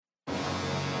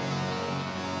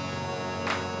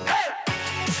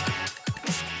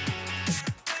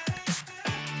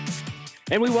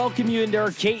And we welcome you into our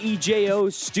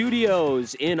KEJO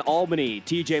studios in Albany.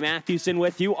 TJ Mathewson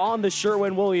with you on the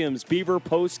Sherwin-Williams Beaver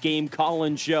Postgame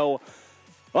call-in show.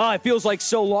 It feels like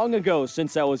so long ago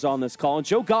since I was on this call-in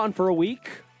show. Gone for a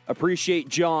week. Appreciate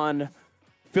John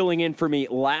filling in for me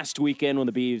last weekend when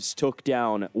the Beavs took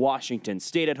down Washington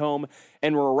State at home.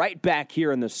 And we're right back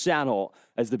here in the saddle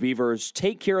as the Beavers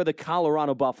take care of the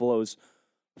Colorado Buffaloes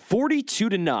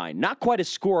 42-9. Not quite a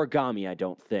scoregami, I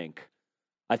don't think.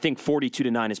 I think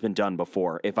 42-9 has been done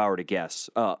before, if I were to guess.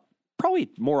 Probably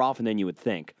more often than you would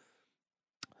think.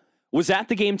 Was at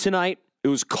the game tonight. It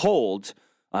was cold.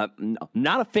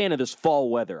 Not a fan of this fall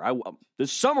weather. The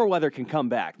summer weather can come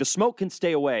back. The smoke can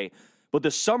stay away, but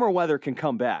the summer weather can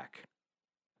come back.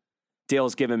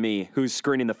 Dale's giving me, who's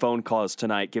screening the phone calls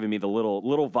tonight, giving me the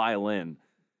little violin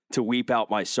to weep out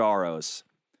my sorrows.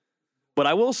 But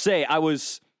I will say,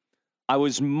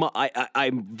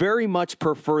 I very much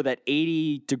prefer that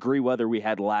 80-degree weather we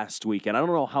had last weekend. I don't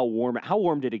know how warm. How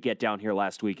warm did it get down here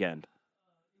last weekend?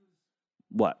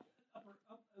 What?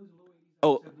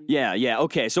 Oh, yeah.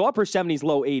 Okay, so upper 70s,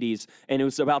 low 80s, and it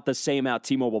was about the same out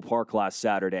T-Mobile Park last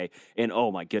Saturday. And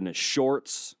oh my goodness,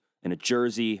 shorts and a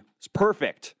jersey. It's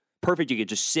perfect. Perfect. You could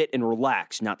just sit and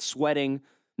relax, not sweating,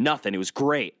 nothing. It was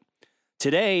great.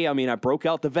 Today, I broke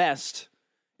out the vest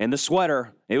and the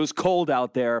sweater. It was cold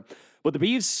out there. But the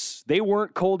Beavs, they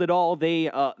weren't cold at all.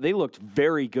 They looked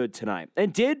very good tonight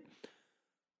and did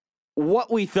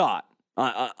what we thought.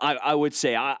 I would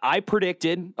say I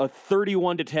predicted a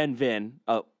 31-10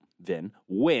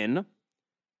 win,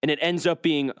 and it ends up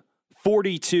being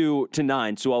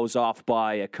 42-9. So I was off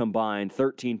by a combined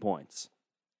 13 points.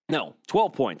 No,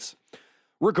 12 points.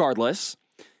 Regardless,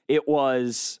 it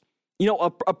was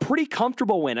a pretty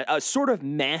comfortable win. A sort of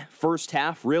meh first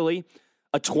half, really.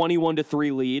 A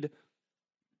 21-3 lead.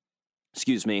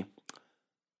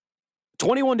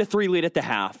 21-3 lead at the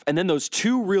half, and then those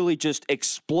two really just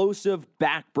explosive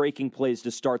back-breaking plays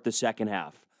to start the second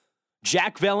half.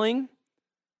 Jack Velling,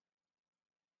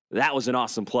 that was an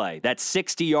awesome play. That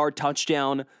 60-yard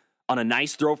touchdown on a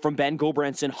nice throw from Ben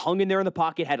Gulbranson, hung in there in the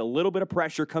pocket, had a little bit of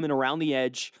pressure coming around the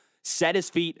edge, set his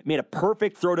feet, made a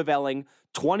perfect throw to Velling,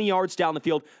 20 yards down the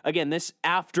field. Again, this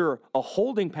after a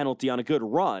holding penalty on a good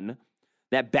run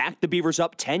that backed the Beavers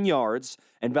up 10 yards,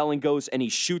 and Velling goes and he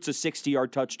shoots a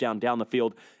 60-yard touchdown down the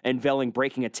field, and Velling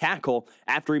breaking a tackle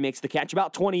after he makes the catch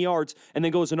about 20 yards, and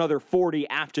then goes another 40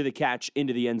 after the catch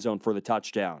into the end zone for the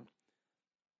touchdown.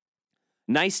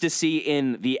 Nice to see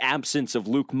in the absence of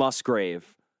Luke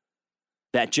Musgrave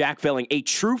that Jack Velling, a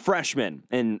true freshman,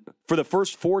 and for the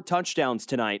first 4 touchdowns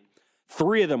tonight,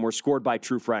 3 of them were scored by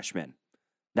true freshmen.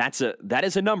 That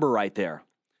is a number right there.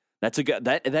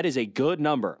 That is a good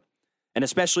number. And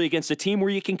especially against a team where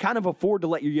you can kind of afford to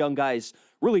let your young guys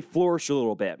really flourish a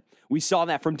little bit. We saw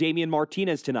that from Damian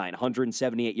Martinez tonight,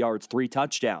 178 yards, 3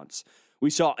 touchdowns. We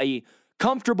saw a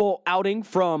comfortable outing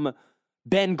from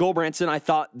Ben Gulbranson. I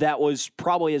thought that was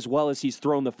probably as well as he's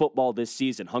thrown the football this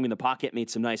season. Hung in the pocket, made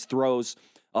some nice throws,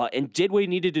 and did what he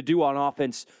needed to do on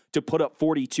offense to put up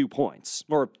 42 points,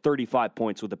 or 35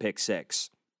 points with a pick 6.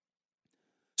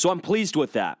 So I'm pleased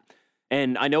with that.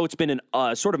 And I know it's been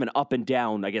sort of an up and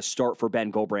down, start for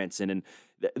Ben Gulbranson. And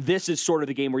this is sort of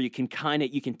the game where you can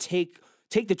take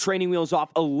the training wheels off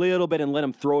a little bit and let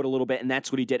him throw it a little bit. And that's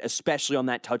what he did, especially on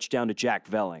that touchdown to Jack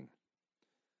Velling.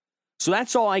 So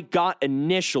that's all I got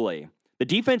initially. The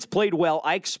defense played well.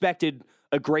 I expected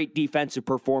a great defensive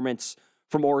performance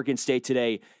from Oregon State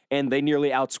today, and they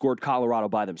nearly outscored Colorado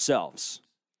by themselves.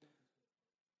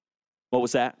 What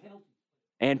was that?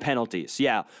 And penalties.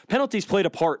 Yeah. Penalties played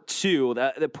a part too.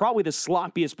 Probably the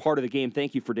sloppiest part of the game.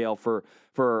 Thank you, Dale, for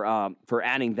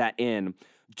adding that in.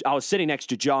 I was sitting next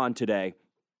to John today,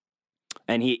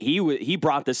 and he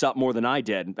brought this up more than I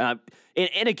did.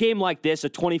 In a game like this, a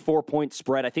 24-point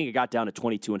spread, I think it got down to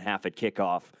 22.5 at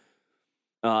kickoff.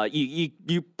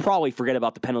 You probably forget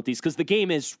about the penalties because the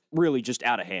game is really just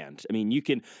out of hand. You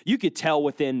could tell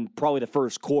within probably the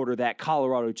first quarter that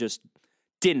Colorado just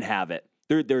didn't have it.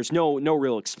 There's no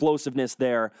real explosiveness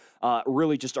there.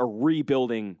 Really just a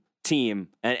rebuilding team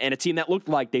and a team that looked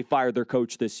like they fired their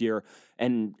coach this year,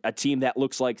 and a team that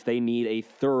looks like they need a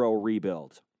thorough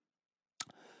rebuild.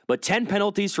 But 10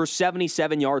 penalties for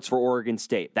 77 yards for Oregon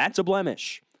State. That's a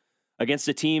blemish against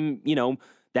a team,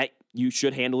 that you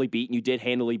should handily beat, and you did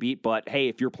handily beat. But hey,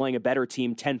 if you're playing a better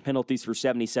team, 10 penalties for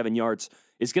 77 yards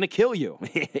is going to kill you.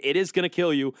 It is going to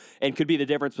kill you and could be the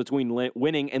difference between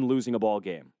winning and losing a ball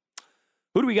game.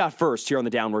 Who do we got first here on the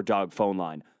Downward Dog phone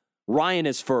line? Ryan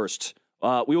is first.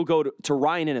 We will go to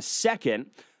Ryan in a second.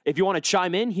 If you want to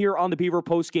chime in here on the Beaver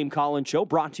Postgame call-in show,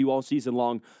 brought to you all season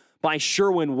long by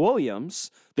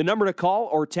Sherwin-Williams. The number to call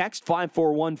or text,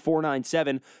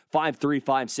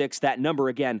 541-497-5356. That number,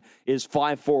 again, is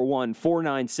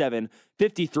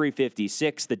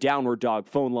 541-497-5356. The Downward Dog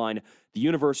phone line, the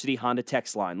University Honda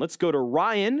text line. Let's go to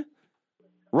Ryan.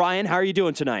 Ryan, how are you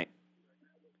doing tonight?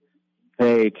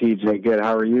 Hey, TJ, good.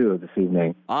 How are you this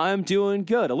evening? I'm doing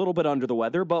good. A little bit under the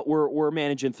weather, but we're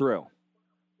managing through.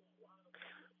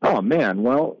 Oh, man.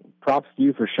 Well, props to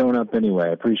you for showing up anyway.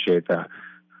 I appreciate that.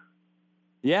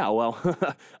 Yeah, well,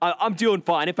 I'm doing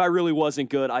fine. If I really wasn't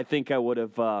good, I think I would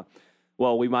have,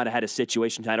 we might have had a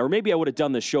situation tonight. Or maybe I would have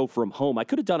done the show from home. I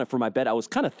could have done it from my bed. I was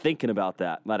kind of thinking about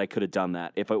that I could have done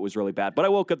that if it was really bad. But I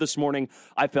woke up this morning.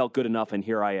 I felt good enough, and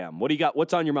here I am. What do you got?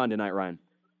 What's on your mind tonight, Ryan?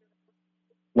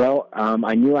 Well,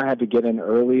 I knew I had to get in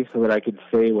early so that I could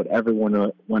say what everyone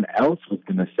else was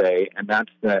going to say, and that's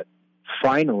that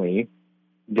finally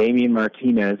Damian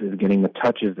Martinez is getting the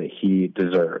touches that he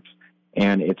deserves.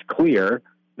 And it's clear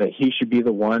that he should be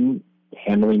the one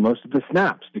handling most of the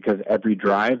snaps because every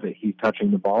drive that he's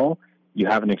touching the ball, you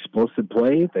have an explosive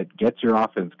play that gets your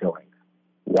offense going.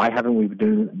 Why haven't we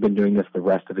been doing this the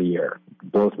rest of the year?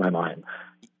 It blows my mind.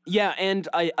 Yeah, and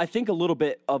I think a little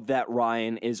bit of that,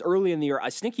 Ryan, is early in the year. I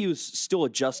think he was still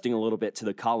adjusting a little bit to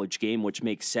the college game, which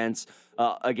makes sense.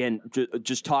 Again,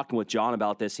 just talking with John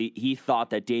about this, he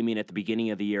thought that Damian at the beginning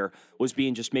of the year was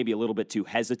being just maybe a little bit too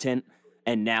hesitant,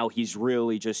 and now he's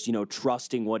really just,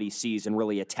 trusting what he sees and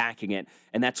really attacking it,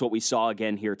 and that's what we saw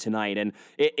again here tonight. And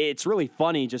it's really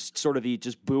funny, just sort of the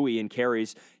buoy and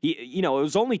carries. It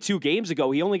was only 2 games ago.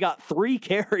 He only got 3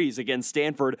 carries against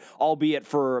Stanford, albeit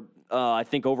for I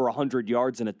think over 100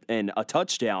 yards and a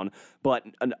touchdown, but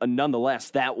nonetheless,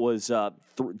 that was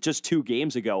just 2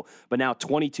 games ago. But now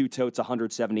 22 totes,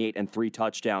 178, and 3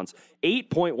 touchdowns,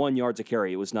 8.1 yards a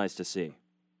carry. It was nice to see.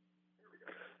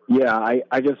 Yeah,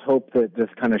 I just hope that this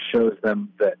kind of shows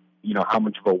them that how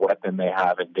much of a weapon they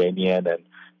have in Damian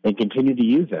and continue to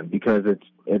use him because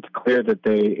it's clear that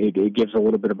it gives a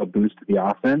little bit of a boost to the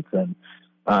offense and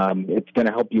it's going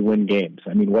to help you win games.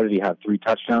 I mean, what did he have? 3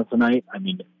 touchdowns tonight? I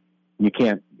mean, you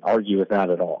can't argue with that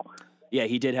at all. Yeah,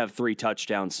 he did have 3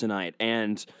 touchdowns tonight,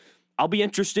 and I'll be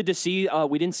interested to see.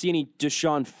 We didn't see any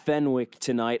Deshaun Fenwick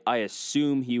tonight. I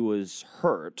assume he was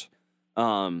hurt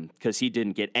because he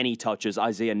didn't get any touches.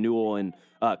 Isaiah Newell and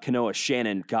Kanoa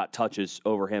Shannon got touches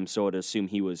over him, so I'd assume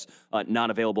he was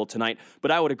not available tonight. But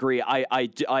I would agree.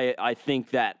 I think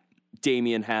that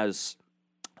Damian has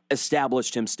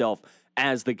established himself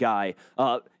as the guy.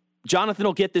 Jonathan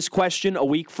will get this question a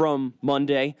week from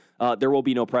Monday. There will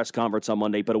be no press conference on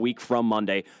Monday, but a week from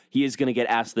Monday, he is going to get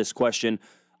asked this question.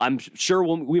 I'm sure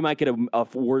we might get a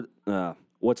word,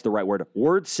 what's the right word?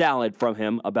 Word salad from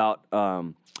him about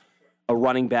a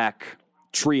running back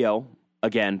trio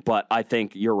again, but I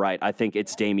think you're right. I think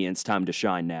it's Damian's time to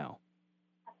shine now.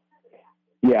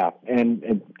 Yeah,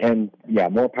 and yeah,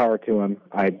 more power to him.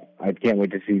 I can't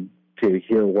wait to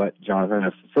hear what Jonathan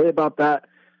has to say about that.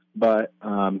 But,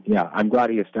 yeah, I'm glad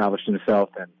he established himself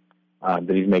and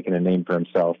that he's making a name for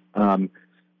himself.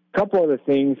 Couple other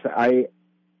things. I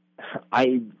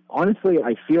honestly,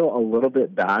 I feel a little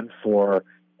bit bad for,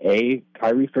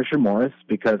 Tyree Fisher-Morris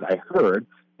because I heard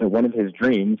that one of his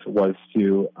dreams was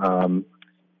to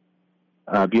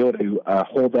be able to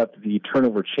hold up the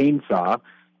turnover chainsaw,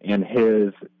 and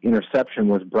his interception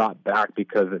was brought back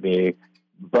because of a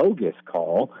bogus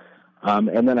call.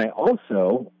 And then I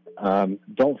also...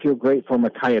 don't feel great for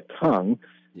Micaiah Tongue.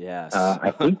 Yes.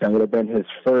 I think that would have been his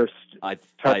first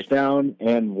touchdown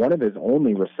and one of his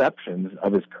only receptions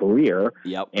of his career.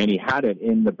 Yep. And he had it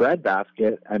in the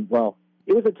breadbasket. And, well,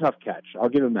 it was a tough catch. I'll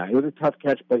give him that. It was a tough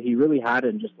catch, but he really had it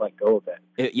and just let go of it.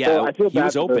 So I feel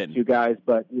bad for those 2 guys,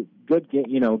 but good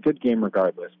game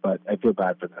regardless. But I feel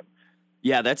bad for them.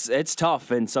 Yeah, it's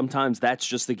tough, and sometimes that's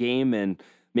just the game, and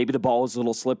maybe the ball is a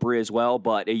little slippery as well,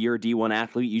 but you're a D1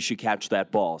 athlete, you should catch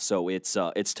that ball. So it's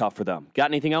tough for them.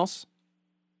 Got anything else?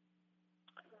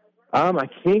 I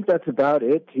think that's about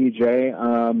it, TJ.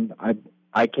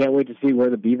 I can't wait to see where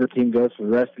the Beaver team goes for the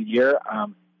rest of the year.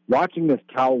 Watching this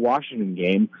Cal-Washington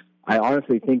game, I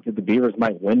honestly think that the Beavers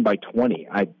might win by 20.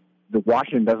 The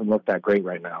Washington doesn't look that great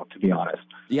right now, to be honest.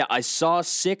 Yeah, I saw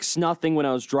 6-0 when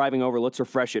I was driving over. Let's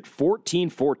refresh it.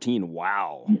 14-14.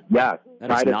 Wow. Yeah.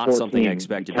 That is not 14. Something I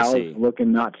expected Cal to see. Is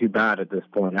looking not too bad at this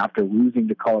point after losing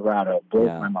to Colorado. It blows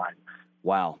my mind.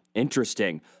 Wow.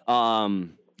 Interesting.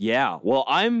 Yeah. Well,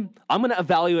 I'm going to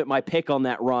evaluate my pick on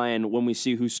that, Ryan, when we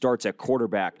see who starts at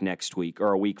quarterback next week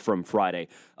or a week from Friday.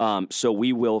 So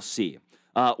we will see.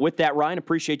 With that, Ryan,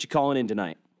 appreciate you calling in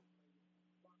tonight.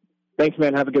 Thanks,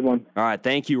 man. Have a good one. All right,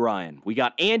 thank you, Ryan. We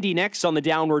got Andy next on the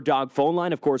Downward Dog phone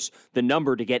line. Of course, the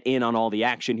number to get in on all the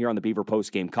action here on the Beaver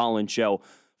Postgame Call-In Show,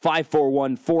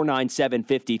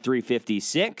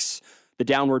 541-497-5356. The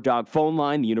Downward Dog phone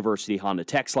line, the University Honda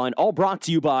text line, all brought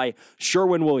to you by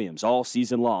Sherwin-Williams all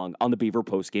season long on the Beaver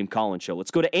Postgame Call-In Show. Let's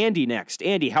go to Andy next.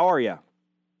 Andy, how are you?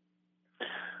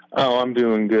 Oh, I'm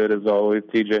doing good as always.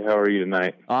 TJ, how are you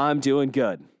tonight? I'm doing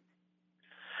good.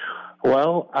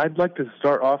 Well, I'd like to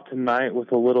start off tonight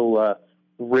with a little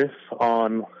riff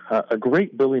on a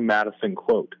great Billy Madison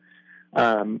quote.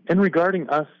 And regarding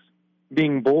us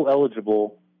being bowl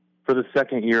eligible for the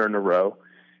second year in a row,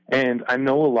 and I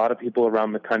know a lot of people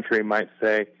around the country might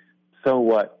say, so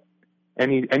what?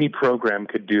 Any program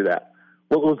could do that.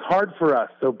 Well, it was hard for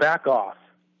us, so back off.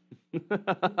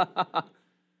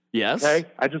 Yes. Okay?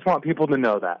 I just want people to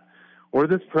know that. Where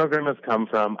this program has come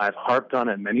from, I've harped on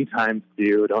it many times to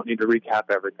you. Don't need to recap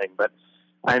everything, but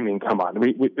I mean, come on.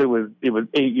 It was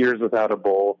 8 years without a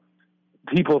bowl.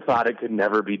 People thought it could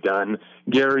never be done.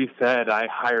 Gary said I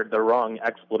hired the wrong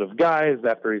expletive guys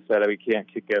after he said we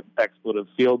can't kick an expletive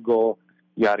field goal,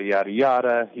 yada, yada,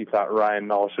 yada. He thought Ryan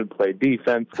Nall should play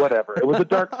defense, whatever. It was a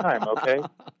dark time, okay?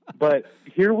 But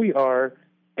here we are,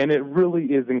 and it really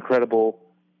is incredible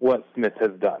what Smith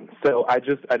has done. So I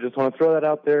just want to throw that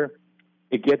out there.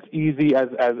 It gets easy as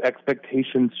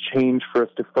expectations change for us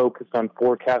to focus on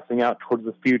forecasting out towards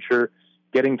the future,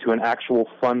 getting to an actual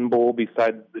fun bowl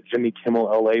besides the Jimmy Kimmel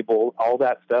LA Bowl, all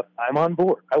that stuff. I'm on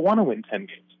board. I want to win 10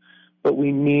 games. But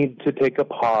we need to take a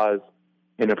pause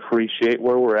and appreciate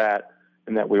where we're at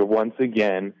and that we're once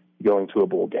again going to a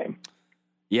bowl game.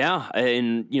 Yeah,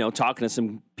 and, talking to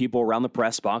some people around the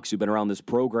press box who've been around this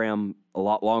program a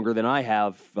lot longer than I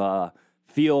have,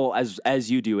 feel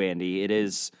as you do, Andy. It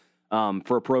is...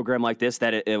 for a program like this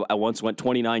that I once went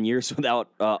 29 years without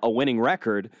a winning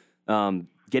record,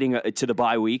 getting to the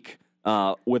bye week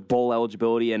with bowl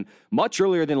eligibility, and much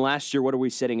earlier than last year. What are we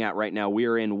sitting at right now? We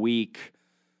are in week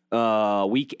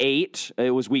 8.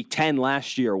 It was week 10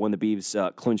 last year when the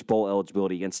Beavs clinched bowl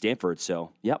eligibility against Stanford.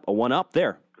 So, yep, a 1-up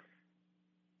there.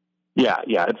 Yeah,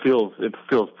 it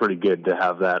feels pretty good to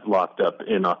have that locked up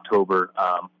in October.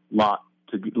 Lot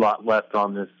left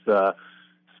on this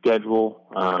schedule.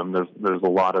 There's a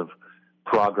lot of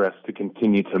progress to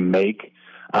continue to make.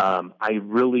 I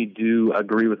really do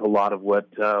agree with a lot of what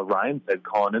Ryan said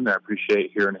calling in there. I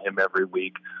appreciate hearing him every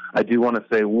week. I do want to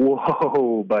say,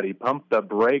 whoa, buddy, pump the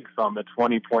brakes on the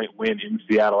 20-point win in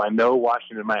Seattle. I know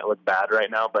Washington might look bad right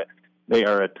now, but they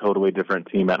are a totally different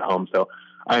team at home. So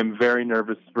I'm very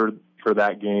nervous for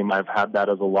that game. I've had that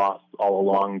as a loss all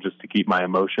along just to keep my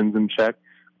emotions in check.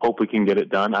 Hope we can get it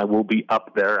done. I will be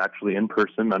up there actually in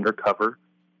person, undercover.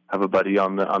 I have a buddy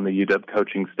on the UW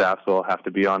coaching staff, so I'll have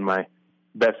to be on my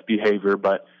best behavior.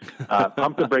 But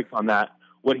pump the brakes on that.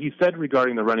 What he said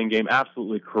regarding the running game,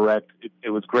 absolutely correct. It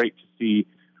was great to see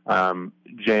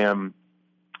Jam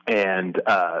and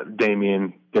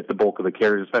Damian get the bulk of the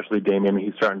carries, especially Damian.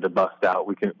 He's starting to bust out.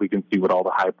 We can see what all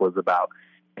the hype was about.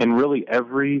 And really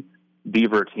every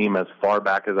Beaver team, as far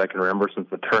back as I can remember since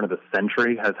the turn of the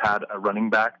century, has had a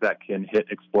running back that can hit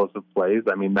explosive plays.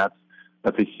 I mean, that's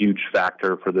a huge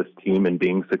factor for this team in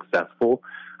being successful.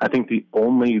 I think the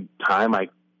only time I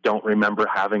don't remember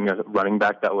having a running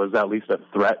back that was at least a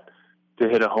threat to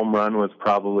hit a home run was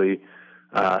probably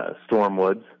Storm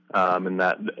Woods in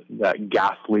that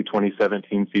ghastly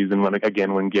 2017 season when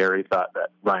Gary thought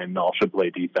that Ryan Nall should play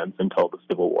defense until the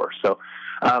Civil War. So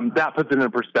that puts it in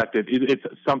perspective. It's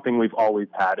something we've always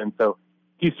had, and so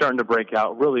he's starting to break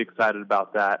out. Really excited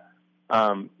about that.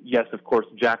 Yes, of course,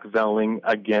 Jack Velling,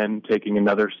 again, taking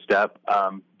another step.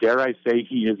 Dare I say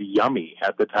he is yummy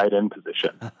at the tight end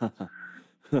position.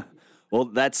 Well,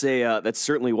 that's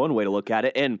certainly one way to look at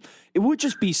it, and it would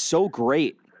just be so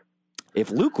great if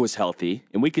Luke was healthy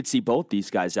and we could see both these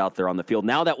guys out there on the field.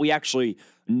 Now that we actually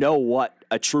know what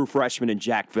a true freshman in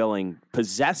Jack Velling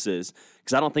possesses,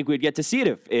 because I don't think we'd get to see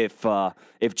it if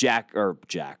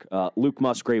Luke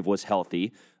Musgrave was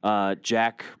healthy.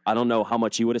 Jack, I don't know how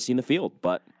much he would have seen the field,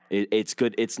 but it's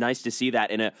good. It's nice to see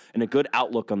that in a good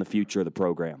outlook on the future of the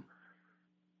program.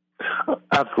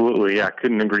 Absolutely, yeah,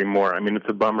 couldn't agree more. I mean, it's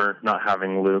a bummer not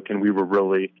having Luke, and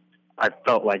I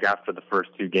felt like after the first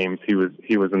 2 games he was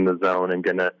in the zone and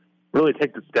gonna really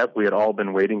take the step we had all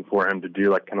been waiting for him to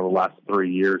do, like kind of the last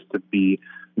 3 years, to be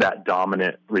that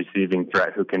dominant receiving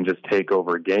threat who can just take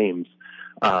over games.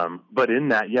 But in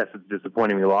that, yes, it's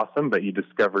disappointing we lost him, but you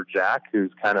discover Jack,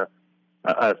 who's kind of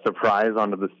a surprise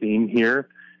onto the scene here.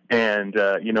 And,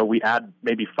 we add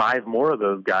maybe 5 more of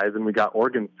those guys, and we got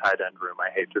Oregon's tight end room,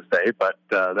 I hate to say, but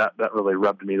that really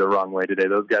rubbed me the wrong way today.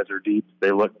 Those guys are deep.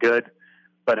 They look good.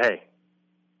 But, hey,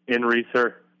 in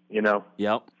Reeser,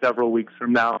 Yep. several weeks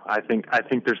from now, I think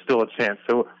there's still a chance.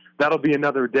 So that'll be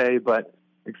another day, but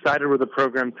excited where the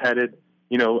program's headed.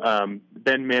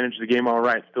 Ben managed the game all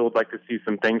right. Still would like to see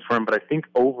some things from him, but I think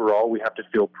overall we have to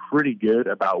feel pretty good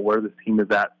about where this team is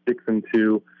at,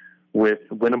 6-2, with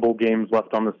winnable games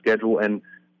left on the schedule, and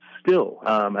still,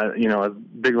 as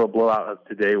big of a blowout as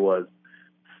today was,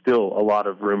 still a lot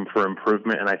of room for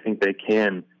improvement, and I think they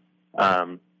can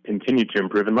continue to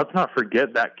improve. And let's not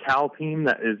forget that Cal team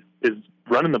that is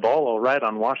running the ball all right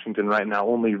on Washington right now,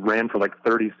 only ran for like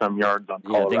 30-some yards on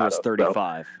Colorado. Yeah, I think it was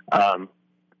 35.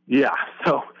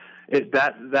 So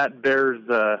that bears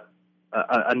a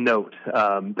note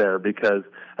there, because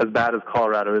as bad as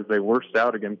Colorado is, they were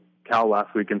stout against Cal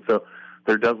last week, and so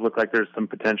there does look like there's some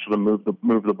potential to move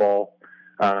the ball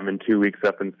in 2 weeks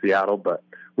up in Seattle. But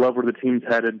love where the team's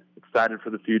headed, excited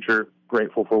for the future,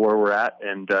 grateful for where we're at,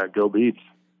 and go Beavs.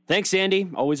 Thanks, Andy.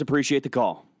 Always appreciate the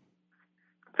call.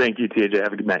 Thank you, TJ.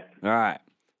 Have a good night. All right.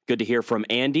 Good to hear from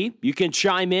Andy. You can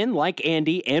chime in like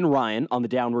Andy and Ryan on the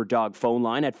Downward Dog phone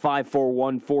line at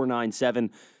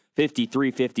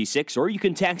 541-497-5356, or you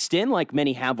can text in like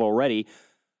many have already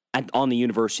on the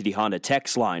University Honda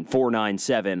text line,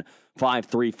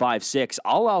 497-5356.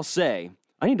 All I'll say,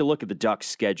 I need to look at the Ducks'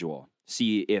 schedule,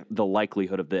 see if the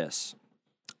likelihood of this.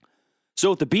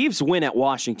 So if the Beavs win at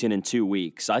Washington in 2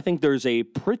 weeks, I think there's a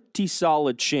pretty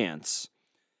solid chance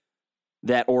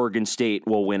that Oregon State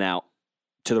will win out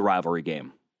to the rivalry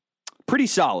game. Pretty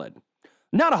solid.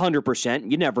 Not 100%,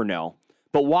 you never know.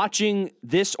 But watching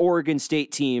this Oregon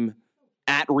State team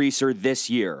at Reeser this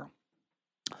year,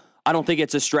 I don't think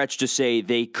it's a stretch to say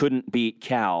they couldn't beat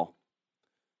Cal.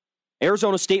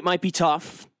 Arizona State might be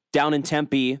tough down in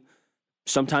Tempe.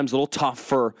 Sometimes a little tough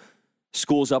for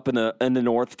schools up in the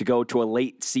north to go to a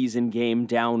late season game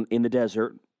down in the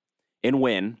desert and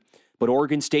win. But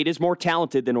Oregon State is more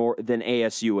talented than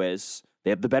ASU is. They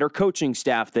have the better coaching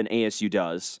staff than ASU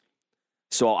does.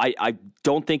 So I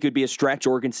don't think it would be a stretch.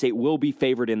 Oregon State will be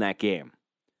favored in that game.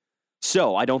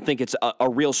 So I don't think it's a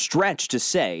real stretch to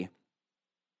say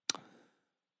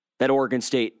that Oregon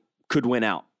State could win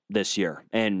out this year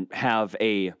and have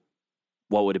a,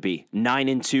 what would it be,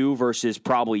 9-2 versus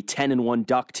probably 10-1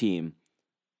 Duck team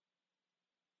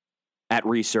at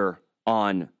Reeser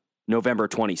on November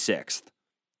 26th.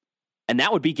 And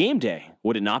that would be game day,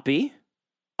 would it not be?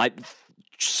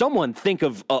 Someone think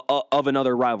of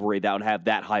another rivalry that would have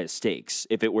that high of stakes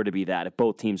if it were to be that, if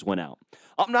both teams went out.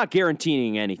 I'm not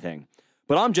guaranteeing anything,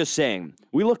 but I'm just saying,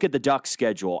 we look at the Ducks'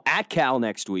 schedule at Cal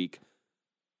next week,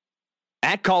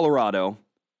 at Colorado,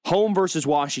 home versus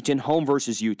Washington, home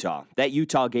versus Utah. That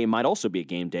Utah game might also be a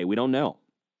game day. We don't know.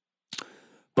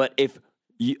 But if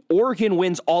Oregon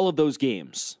wins all of those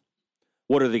games,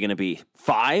 what are they going to be?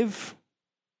 5?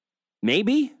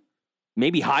 Maybe?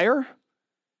 Maybe higher?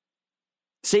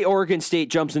 Say Oregon State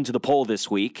jumps into the poll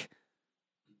this week.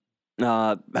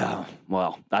 Well,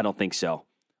 I don't think so,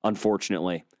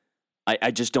 unfortunately.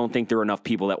 I just don't think there are enough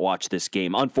people that watch this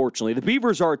game. Unfortunately, the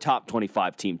Beavers are a top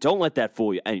 25 team. Don't let that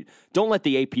fool you. Don't let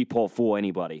the AP poll fool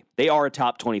anybody. They are a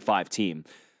top 25 team.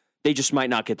 They just might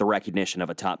not get the recognition of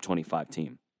a top 25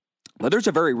 team. But there's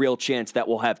a very real chance that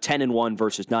we'll have 10-1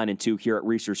 versus 9-2 here at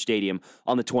Reeser Stadium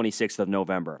on the 26th of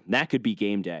November. That could be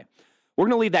game day. We're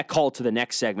going to leave that call to the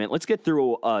next segment. Let's get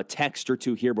through a text or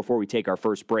two here before we take our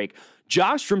first break.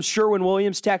 Josh from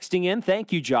Sherwin-Williams texting in.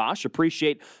 Thank you, Josh.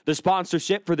 Appreciate the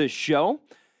sponsorship for this show.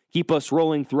 Keep us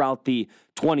rolling throughout the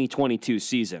 2022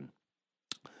 season.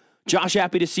 Josh,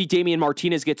 happy to see Damian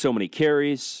Martinez get so many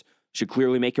carries. Should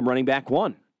clearly make him running back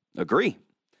 1. Agree.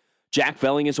 Jack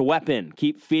Velling is a weapon.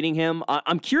 Keep feeding him.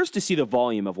 I'm curious to see the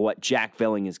volume of what Jack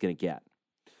Velling is going to get.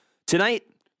 Tonight,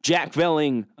 Jack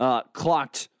Velling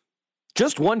clocked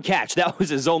just 1 catch. That was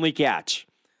his only catch.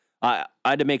 I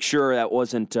had to make sure that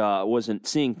wasn't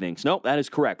seeing things. Nope, that is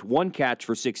correct. 1 catch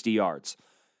for 60 yards.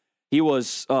 He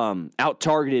was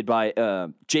out-targeted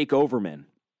by Jake Overman,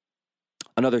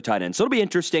 another tight end. So it'll be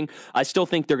interesting. I still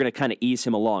think they're going to kind of ease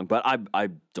him along, but I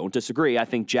don't disagree. I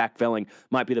think Jack Velling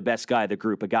might be the best guy of the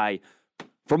group, a guy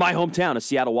from my hometown of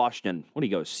Seattle, Washington. What do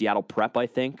you go? Seattle Prep, I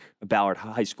think. A Ballard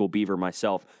High School Beaver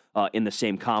myself in the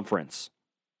same conference.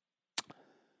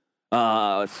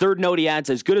 Third note he adds,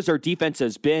 as good as our defense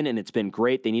has been, and it's been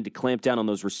great, they need to clamp down on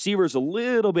those receivers a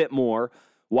little bit more.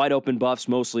 Wide open buffs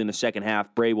mostly in the second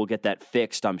half. Bray will get that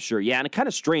fixed, I'm sure. Yeah, and it's kind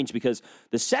of strange because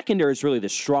the secondary is really the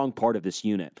strong part of this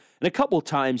unit. And a couple of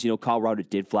times, Colorado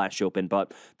did flash open,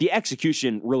 but the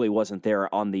execution really wasn't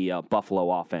there on the Buffalo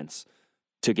offense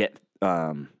to get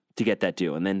that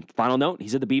due. And then final note, he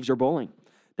said the Beavs are bowling.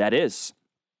 That is.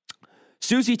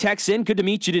 Susie texts in. Good to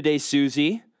meet you today,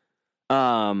 Susie.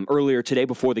 Earlier today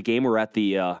before the game, we're at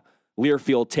the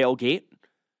Learfield tailgate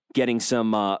getting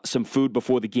some food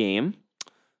before the game.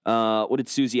 What did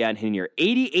Susie add in here?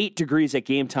 88 degrees at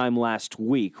game time last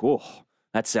week. Oh,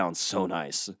 that sounds so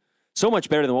nice. So much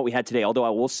better than what we had today. Although I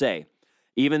will say,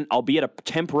 even albeit a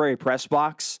temporary press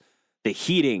box, the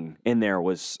heating in there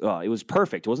was it was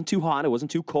perfect. It wasn't too hot. It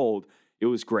wasn't too cold. It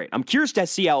was great. I'm curious to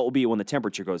see how it will be when the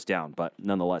temperature goes down, but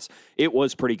nonetheless, it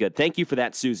was pretty good. Thank you for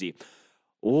that, Susie.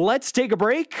 Let's take a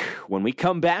break. When we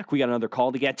come back, we got another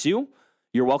call to get to.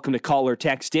 You're welcome to call or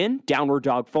text in. Downward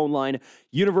Dog phone line,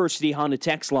 University Honda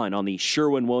text line on the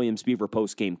Sherwin-Williams Beaver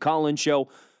postgame call-in show.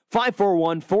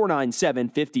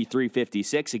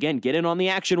 541-497-5356. Again, get in on the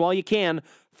action while you can.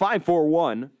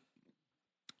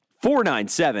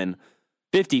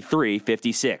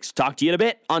 541-497-5356. Talk to you in a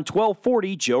bit on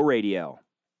 1240 Joe Radio.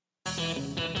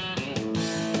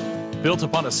 Built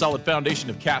upon a solid foundation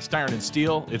of cast iron and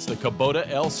steel, it's the Kubota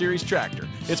L-Series tractor.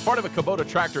 It's part of a Kubota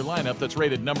tractor lineup that's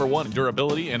rated #1 in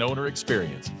durability and owner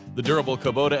experience. The durable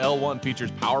Kubota L1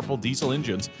 features powerful diesel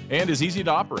engines and is easy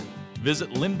to operate.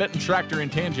 Visit Lynn Benton Tractor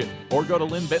in Tangent or go to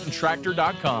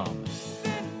lynnbentontractor.com.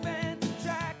 Lynn Benton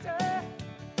Tractor,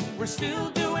 we're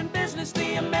still doing business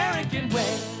the American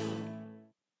way.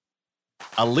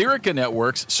 Alerica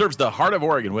Networks serves the heart of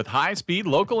Oregon with high-speed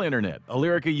local internet.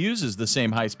 Alerica uses the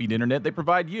same high-speed internet they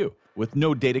provide you, with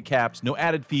no data caps, no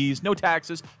added fees, no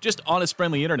taxes, just honest,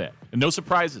 friendly internet. And no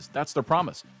surprises, that's their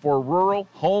promise. For rural,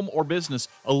 home, or business,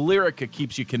 Alerica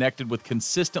keeps you connected with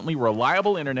consistently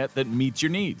reliable internet that meets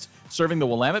your needs. Serving the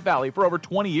Willamette Valley for over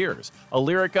 20 years,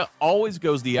 Alerica always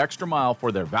goes the extra mile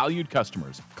for their valued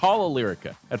customers. Call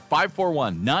Alerica at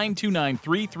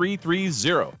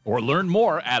 541-929-3330 or learn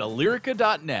more at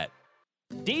alerica.net.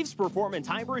 Dave's Performance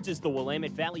Hybrids is the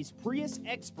Willamette Valley's Prius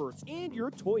experts and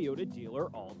your Toyota dealer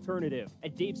alternative.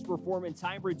 At Dave's Performance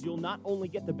Hybrids, you'll not only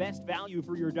get the best value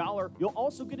for your dollar, you'll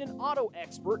also get an auto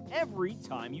expert every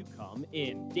time you come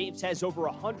in. Dave's has over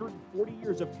 140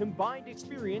 years of combined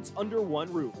experience under one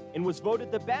roof and was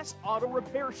voted the best auto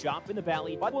repair shop in the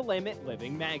Valley by Willamette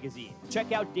Living magazine.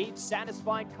 Check out Dave's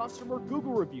satisfied customer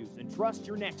Google reviews and trust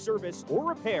your next service or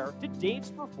repair to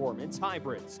Dave's Performance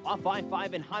Hybrids. Off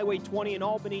I-5 and Highway 20 in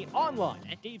Albany, online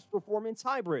at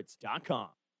davesperformancehybrids.com.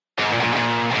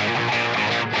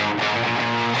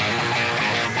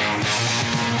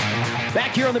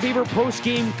 Back here on the Beaver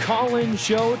postgame call-in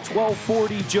show,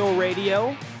 1240 Joe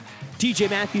Radio. TJ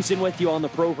Matthewson with you on the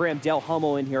program. Del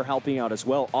Hummel in here helping out as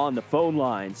well on the phone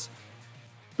lines.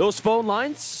 Those phone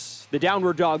lines, the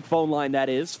Downward Dog phone line, that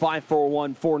is,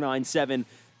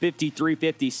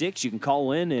 541-497-5356. You can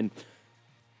call in and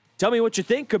tell me what you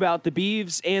think about the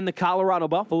Beavs and the Colorado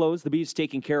Buffaloes. The Beavs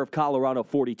taking care of Colorado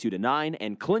 42-9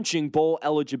 and clinching bowl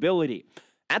eligibility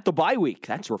at the bye week.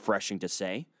 That's refreshing to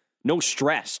say. No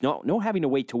stress. No having to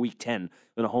wait till week 10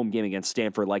 in a home game against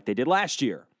Stanford like they did last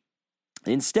year.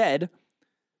 Instead,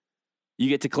 you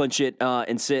get to clinch it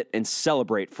and sit and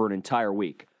celebrate for an entire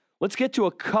week. Let's get to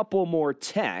a couple more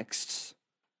texts.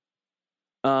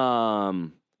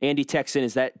 Andy texts in,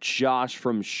 is that Josh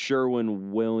from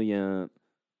Sherwin-Williams?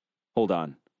 Hold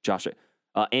on, Josh.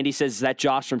 Andy says, is that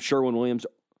Josh from Sherwin-Williams?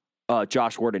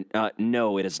 Josh Warden.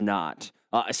 No, it is not.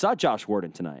 I saw Josh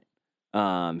Warden tonight.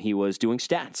 He was doing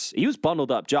stats. He was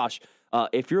bundled up. Josh,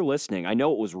 if you're listening, I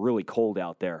know it was really cold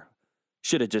out there.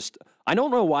 Should have just, I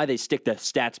don't know why they stick the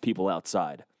stats people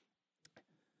outside.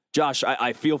 Josh,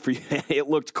 I feel for you. It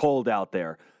looked cold out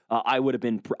there. I would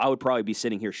probably be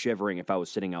sitting here shivering if I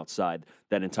was sitting outside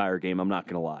that entire game. I'm not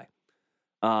going to lie.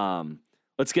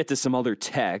 Let's get to some other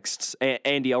texts.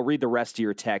 Andy, I'll read the rest of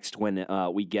your text when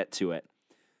we get to it.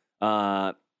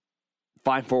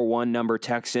 541 number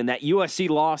text in. That USC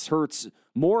loss hurts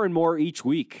more and more each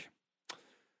week.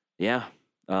 Yeah.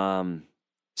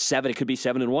 7, it could be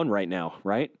 7-1 right now,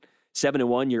 right?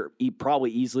 7-1, you're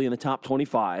probably easily in the top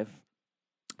 25.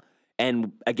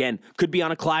 And again, could be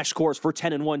on a clash course for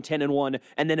 10-1,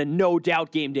 and then a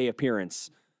no-doubt game day appearance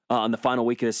on the final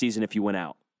week of the season if you win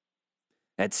out.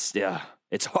 It's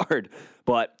hard,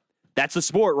 but that's the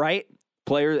sport, right?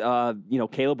 Player,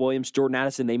 Caleb Williams, Jordan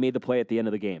Addison, they made the play at the end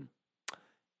of the game.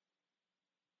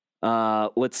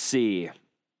 Let's see.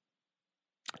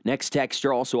 Next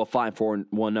texter, also a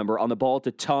 541 number. On the ball at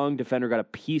the tongue, defender got a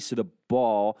piece of the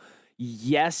ball.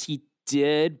 Yes, he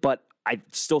did, but I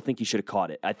still think he should have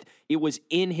caught it. It was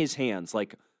in his hands,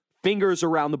 like fingers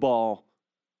around the ball,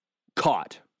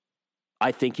 caught.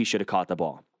 I think he should have caught the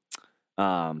ball.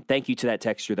 Thank you to that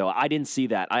texture, though. I didn't see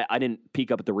that. I didn't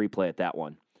peek up at the replay at that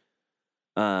one.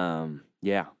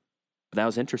 Yeah, but that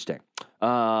was interesting.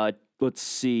 Let's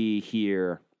see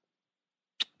here.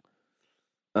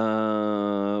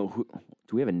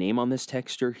 Do we have a name on this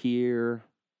texter here?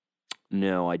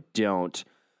 No, I don't.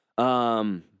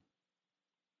 Couple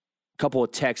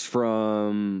of texts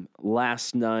from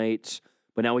last night,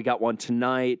 but now we got one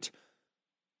tonight.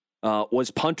 Was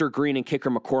punter Green and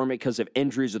kicker McCormick because of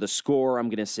injuries or the score? I'm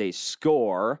going to say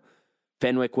score.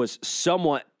 Fenwick was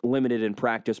somewhat limited in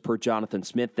practice per Jonathan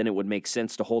Smith. Then it would make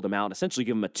sense to hold him out, essentially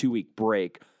give him a 2-week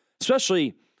break,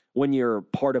 especially when you're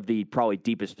part of the probably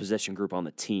deepest position group on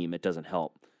the team. It doesn't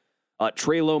help.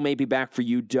 Trey Lowe may be back for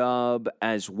you, Dub,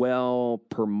 as well,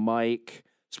 per Mike.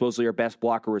 Supposedly our best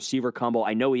blocker-receiver combo.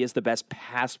 I know he is the best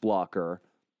pass blocker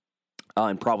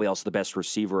and probably also the best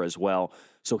receiver as well.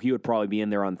 So he would probably be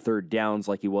in there on third downs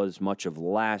like he was much of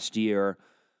last year.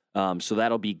 So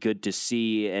that'll be good to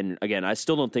see. And again, I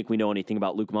still don't think we know anything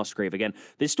about Luke Musgrave. Again,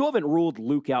 they still haven't ruled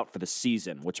Luke out for the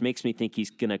season, which makes me think he's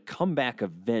going to come back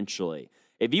eventually.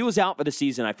 If he was out for the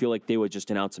season, I feel like they would just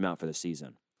announce him out for the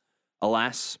season.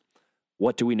 Alas,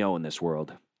 what do we know in this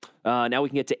world? Now we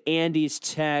can get to Andy's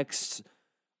text.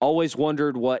 Always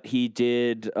wondered what he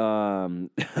did. This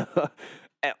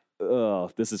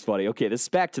is funny. Okay, this is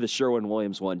back to the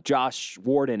Sherwin-Williams one. Josh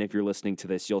Warden, if you're listening to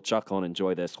this, you'll chuckle and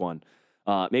enjoy this one.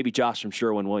 Maybe Josh from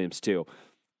Sherwin-Williams, too.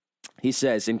 He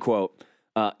says, in quote,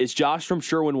 is Josh from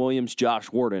Sherwin-Williams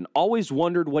Josh Warden? Always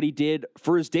wondered what he did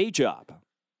for his day job.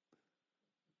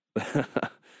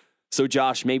 So,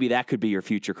 Josh, maybe that could be your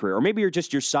future career. Or maybe you're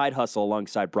just your side hustle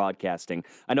alongside broadcasting.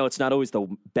 I know it's not always the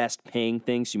best paying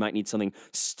thing, so you might need something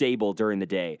stable during the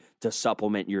day to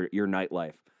supplement your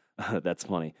nightlife. That's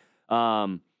funny.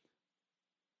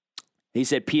 He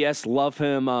said, P.S. love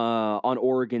him on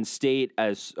Oregon State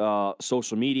as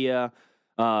social media,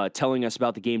 telling us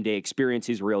about the game day experience.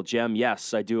 He's a real gem.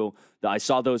 Yes, I do. I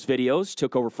saw those videos,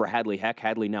 took over for Hadley Heck.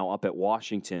 Hadley now up at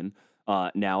Washington.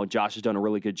 Now Josh has done a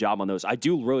really good job on those. I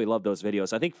do really love those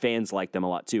videos. I think fans like them a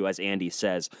lot too, as Andy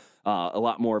says, a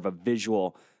lot more of a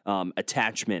visual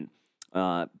attachment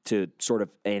to sort of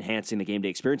enhancing the game day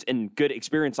experience and good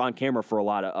experience on camera for a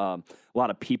lot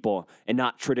of people and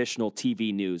not traditional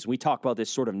TV news. We talk about this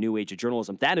sort of new age of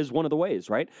journalism. That is one of the ways,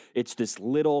 right? It's this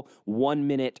little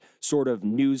 1-minute sort of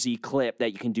newsy clip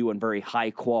that you can do in very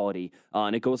high quality,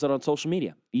 and it goes out on social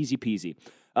media. Easy peasy.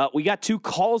 We got 2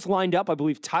 calls lined up. I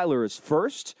believe Tyler is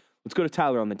first. Let's go to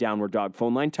Tyler on the Downward Dog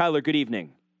phone line. Tyler, good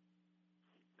evening.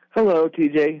 Hello,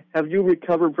 TJ. Have you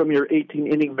recovered from your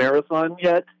 18-inning marathon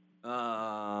yet?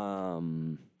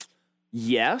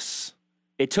 Yes.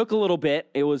 It took a little bit.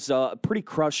 It was pretty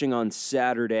crushing on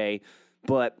Saturday.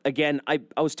 But again, I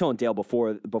was telling Dale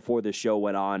before the show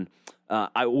went on,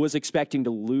 I was expecting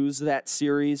to lose that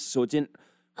series, so it didn't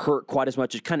hurt quite as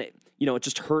much. It kind of, it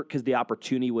just hurt because the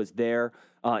opportunity was there,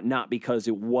 not because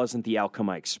it wasn't the outcome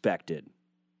I expected.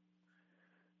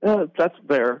 That's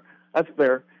fair.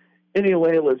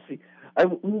 Anyway, let's see.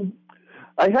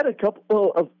 I had a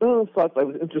couple of thoughts I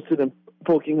was interested in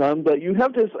poking on, but you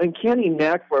have this uncanny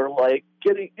knack for like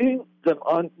getting them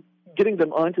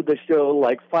onto the show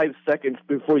like 5 seconds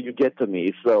before you get to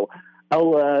me. So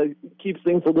I'll keep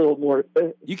things a little more.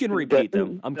 You can repeat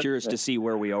them. I'm curious to see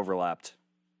where we overlapped.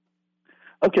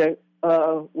 Okay.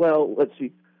 Well, let's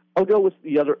see. I'll go with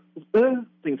the other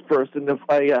things first, and if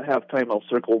I have time, I'll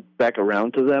circle back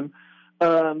around to them.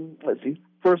 Let's see.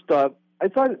 First off, I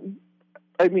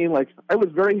was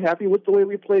very happy with the way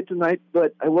we played tonight,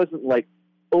 but I wasn't,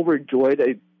 overjoyed.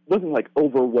 I wasn't,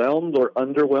 overwhelmed or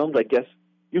underwhelmed. I guess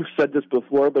you've said this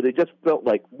before, but it just felt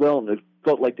like wellness. It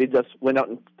felt like they just went out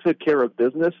and took care of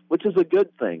business, which is a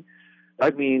good thing. I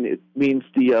mean, it means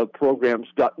the program's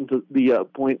gotten to the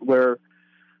point where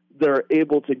they're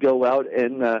able to go out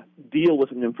and deal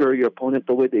with an inferior opponent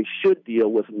the way they should deal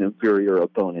with an inferior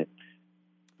opponent.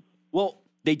 Well,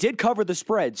 they did cover the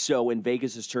spread, so in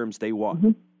Vegas's terms, they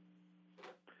won.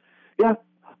 Mm-hmm. Yeah.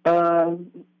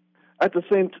 At the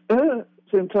same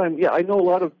time, yeah, I know a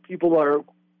lot of people are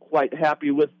quite happy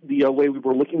with the way we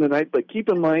were looking tonight, but keep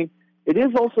in mind, it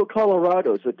is also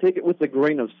Colorado, so take it with a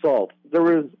grain of salt.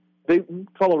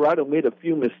 Colorado made a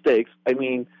few mistakes. I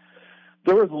mean,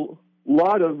 there was a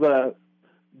lot of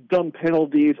dumb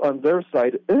penalties on their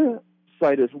side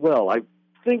as well. I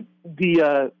think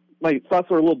my thoughts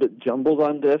are a little bit jumbled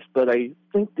on this, but I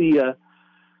think the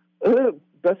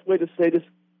best way to say this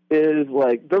is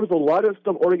there was a lot of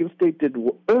stuff Oregon State did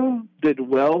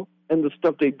well, and the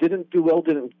stuff they didn't do well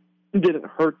didn't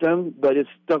hurt them, but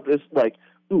it's stuff is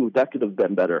ooh, that could have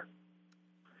been better.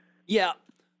 Yeah,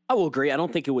 I will agree. I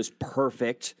don't think it was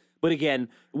perfect, but again,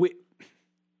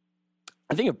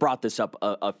 I think I've brought this up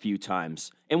a few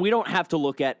times, and we don't have to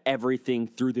look at everything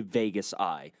through the Vegas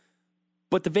eye.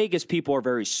 But the Vegas people are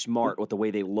very smart with the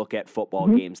way they look at football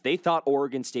games. They thought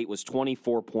Oregon State was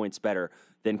 24 points better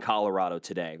than Colorado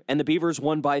today. And the Beavers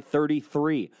won by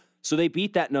 33. So they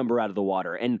beat that number out of the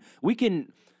water. And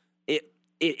it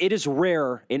is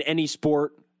rare in any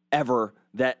sport ever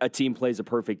that a team plays a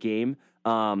perfect game.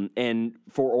 And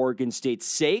for Oregon State's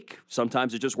sake,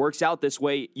 sometimes it just works out this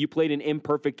way. You played an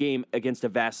imperfect game against a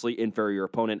vastly inferior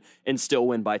opponent and still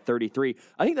win by 33.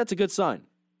 I think that's a good sign.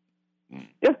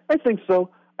 Yeah, I think so.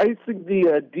 I think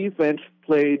the defense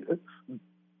played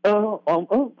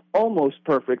almost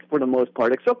perfect for the most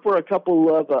part, except for a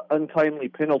couple of untimely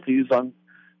penalties on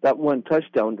that one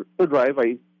touchdown drive.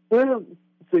 I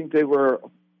think they were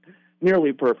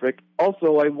nearly perfect.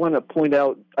 Also, I want to point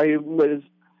out I was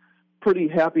pretty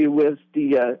happy with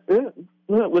the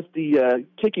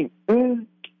kicking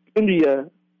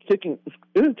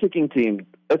team,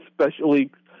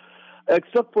 especially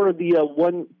except for the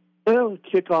one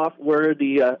kickoff where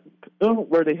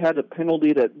they had a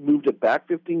penalty that moved it back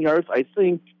 15 yards. I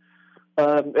think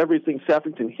everything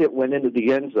Sappington hit went into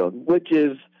the end zone, which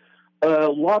is a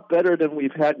lot better than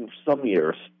we've had in some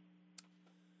years.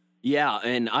 Yeah,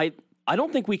 and I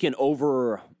don't think we can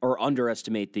over or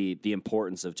underestimate the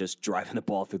importance of just driving the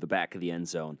ball through the back of the end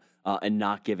zone and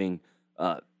not giving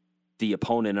the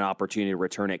opponent an opportunity to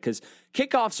return it, because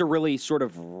kickoffs are really sort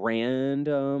of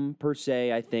random per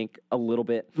se, I think, a little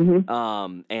bit.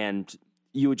 Mm-hmm. And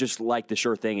you would just like the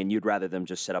sure thing, and you'd rather them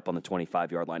just set up on the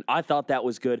 25-yard line. I thought that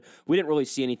was good. We didn't really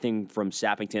see anything from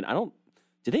Sappington.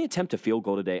 Did they attempt a field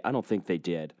goal today? I don't think they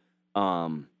did.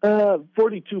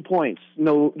 42 points.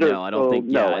 No, I don't think.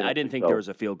 Yeah, I didn't think so. There was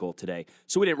a field goal today,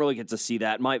 so we didn't really get to see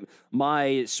that.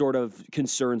 My sort of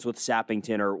concerns with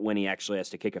Sappington are when he actually has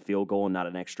to kick a field goal and not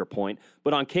an extra point.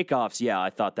 But on kickoffs, yeah,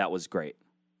 I thought that was great.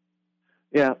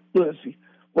 Yeah, let's see.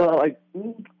 Well,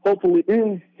 hopefully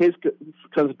Hayes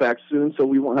comes back soon, so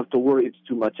we won't have to worry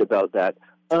too much about that.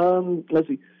 Let's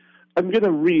see. I'm going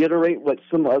to reiterate what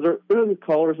some other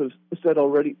callers have said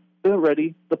already.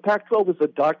 The Pac-12 is a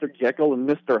Dr. Jekyll and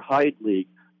Mr. Hyde league.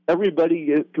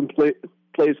 Everybody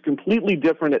plays completely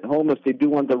different at home as they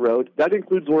do on the road. That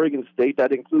includes Oregon State.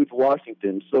 That includes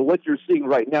Washington. So what you're seeing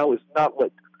right now is not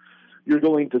what you're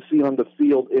going to see on the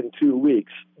field in 2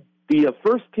 weeks. The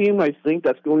first team, I think,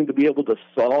 that's going to be able to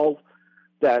solve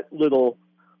that little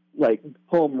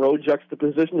home road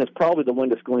juxtaposition is probably the one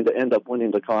that's going to end up winning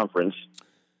the conference.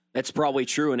 That's probably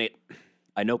true, and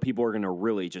I know people are going to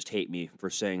really just hate me for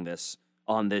saying this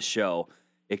on this show.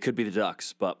 It could be the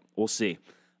Ducks, but we'll see.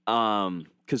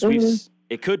 Because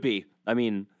it could be. I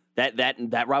mean,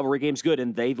 that rivalry game's good,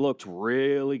 and they've looked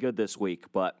really good this week.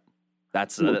 But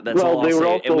that's all I'll they were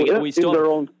say. Also we still in their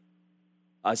own.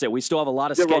 I say we still have a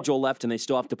lot of schedule left, and they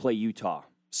still have to play Utah.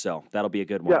 So that'll be a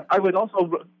good one. Yeah, I would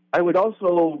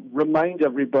also remind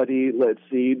everybody, let's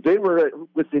see, they were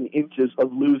within inches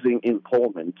of losing in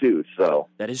Pullman, too. So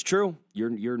that is true.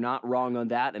 You're not wrong on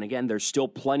that. And again, there's still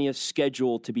plenty of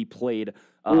schedule to be played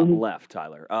left,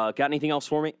 Tyler. Got anything else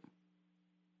for me?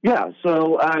 Yeah,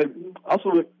 so I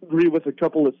also agree with a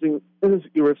couple of things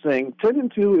you were saying.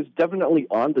 10-2 is definitely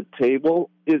on the table.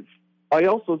 I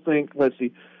also think, let's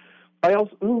see,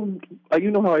 you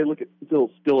know how I look at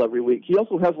Still every week. He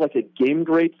also has a game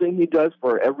grade thing he does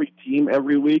for every team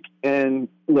every week. And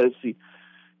let's see,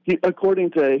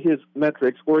 according to his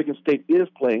metrics, Oregon State is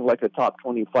playing like a top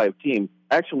 25 team,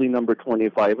 actually number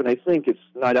 25. And I think it's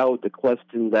not out of the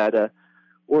question that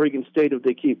Oregon State, if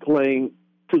they keep playing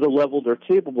to the level they're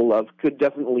capable of, could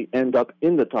definitely end up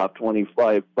in the top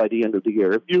 25 by the end of the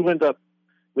year. If you end up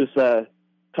with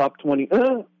top 20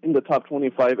 in the top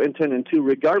 25 and 10-2,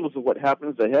 regardless of what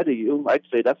happens ahead of you, I'd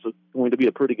say that's going to be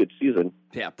a pretty good season.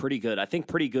 Yeah, pretty good. I think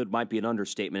pretty good might be an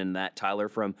understatement in that, Tyler,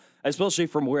 especially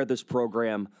from where this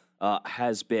program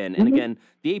has been. And again,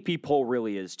 the AP poll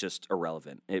really is just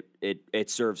irrelevant. It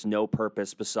serves no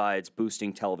purpose besides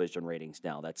boosting television ratings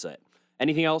now. That's it.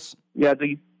 Anything else? Yeah,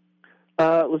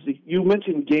 let's see. You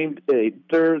mentioned game day.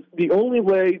 The only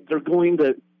way they're going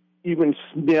to even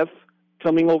sniff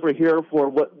coming over here for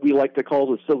what we like to call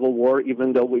the Civil War,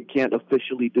 even though we can't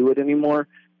officially do it anymore,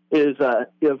 is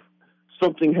if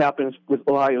something happens with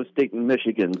Ohio State and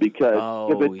Michigan,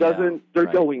 because if it doesn't, they're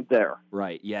going there.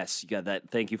 Right, yes. You got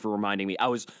that. Thank you for reminding me. I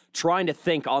was trying to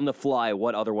think on the fly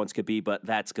what other ones could be, but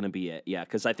that's going to be it. Yeah,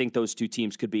 because I think those two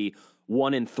teams could be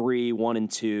 1-3,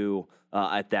 1-2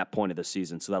 at that point of the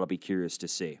season, so that'll be curious to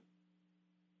see.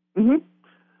 Let's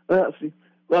see.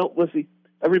 Well, let's see.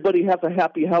 Everybody have a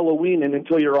happy Halloween and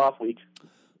enjoy your off week.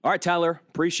 All right, Tyler.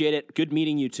 Appreciate it. Good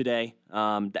meeting you today.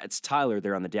 That's Tyler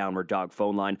there on the Downward Dog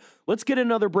phone line. Let's get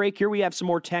another break here. We have some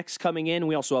more texts coming in.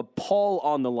 We also have Paul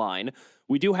on the line.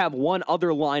 We do have one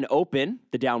other line open,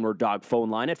 the Downward Dog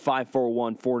phone line at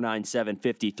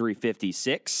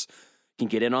 541-497-5356. can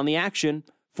get in on the action.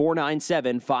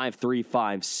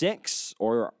 497-5356,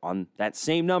 or on that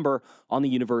same number on the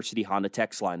University Honda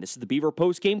text line. This is the Beaver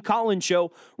Postgame Call-In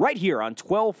Show right here on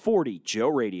 1240 Joe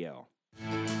Radio.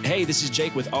 Hey, this is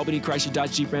Jake with Albany Chrysler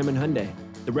Dodge Jeep Ram and Hyundai.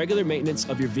 The regular maintenance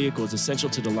of your vehicle is essential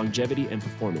to the longevity and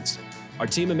performance. Our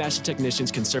team of master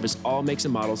technicians can service all makes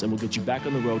and models and will get you back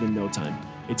on the road in no time.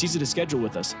 It's easy to schedule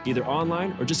with us, either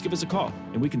online or just give us a call,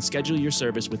 and we can schedule your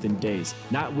service within days,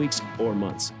 not weeks or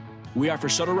months. We offer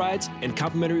shuttle rides and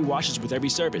complimentary washes with every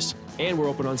service, and we're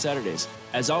open on Saturdays.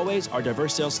 As always, our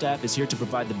diverse sales staff is here to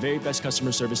provide the very best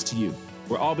customer service to you.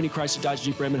 We're Albany Chrysler Dodge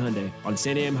Jeep Ram and Hyundai on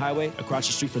San Am Highway across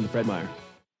the street from the Fred Meyer.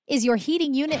 Is your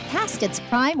heating unit past its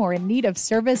prime or in need of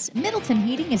service? Middleton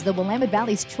Heating is the Willamette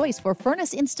Valley's choice for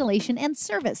furnace installation and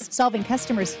service, solving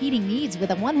customers' heating needs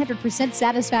with a 100%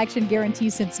 satisfaction guarantee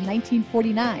since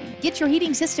 1949. Get your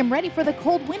heating system ready for the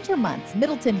cold winter months.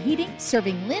 Middleton Heating,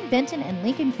 serving Lynn, Benton, and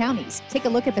Lincoln counties. Take a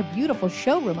look at the beautiful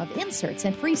showroom of inserts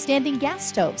and freestanding gas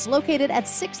stoves located at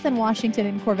 6th and Washington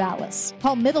in Corvallis.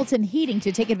 Call Middleton Heating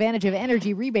to take advantage of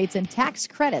energy rebates and tax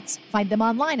credits. Find them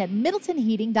online at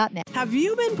middletonheating.net. Have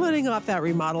you been putting off that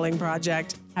remodeling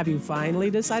project? Have you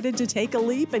finally decided to take a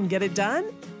leap and get it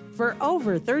done? For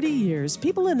over 30 years,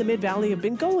 people in the Mid-Valley have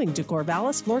been going to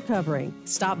Corvallis Floor Covering.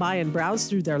 Stop by and browse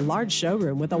through their large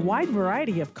showroom with a wide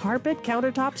variety of carpet,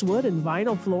 countertops, wood, and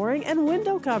vinyl flooring and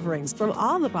window coverings from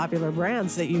all the popular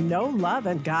brands that you know, love,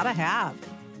 and gotta have.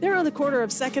 They're on the corner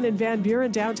of 2nd and Van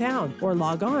Buren downtown, or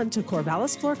log on to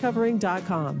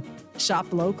CorvallisFloorCovering.com.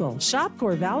 Shop local, shop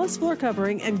Corvallis Floor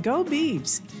Covering, and go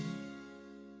Beavs!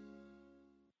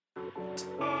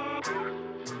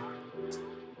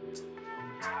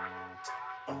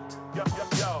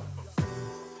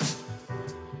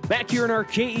 Back here in our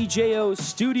KEJO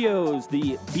studios,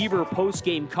 the Beaver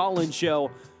Postgame Call-In Show,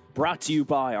 brought to you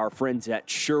by our friends at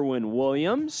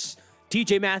Sherwin-Williams.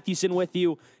 TJ Mathewson with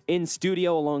you in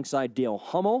studio alongside Dale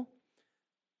Hummel.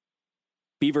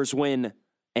 Beavers win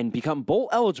and become bowl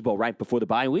eligible right before the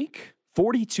bye week,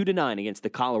 42-9 against the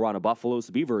Colorado Buffaloes.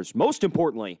 The Beavers, most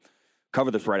importantly,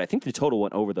 cover the spread. I think the total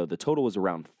went over, though. The total was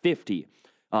around 50.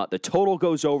 The total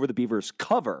goes over. The Beavers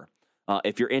cover.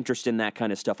 If you're interested in that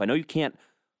kind of stuff, I know you can't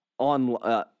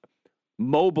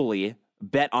mobily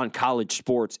bet on college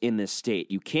sports in this state.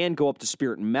 You can go up to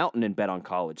Spirit Mountain and bet on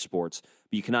college sports,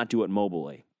 but you cannot do it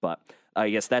mobily. But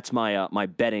I guess that's my my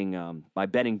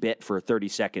betting bit for 30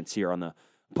 seconds here on the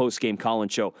post-game Call-In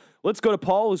Show. Let's go to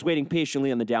Paul, who's waiting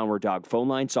patiently on the Downward Dog phone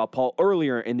line. Saw Paul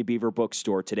earlier in the Beaver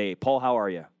Bookstore today. Paul, how are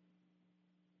you?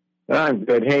 I'm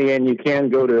good. Hey, and you can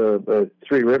go to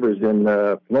Three Rivers in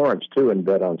Florence, too, and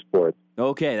bet on sports.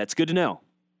 Okay, that's good to know.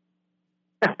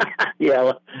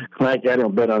 Yeah, like I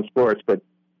don't bet on sports, but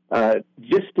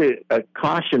just a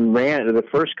caution, the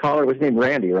first caller was named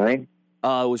Randy, right? It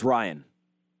was Ryan.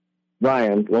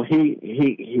 Ryan. Well,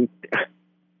 he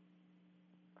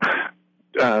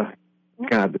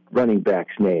God, the running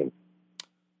back's name.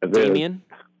 Damian?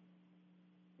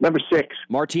 Number 6.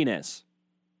 Martinez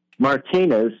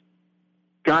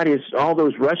got all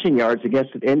those rushing yards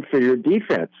against an inferior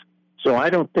defense. So I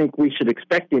don't think we should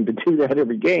expect him to do that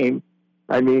every game.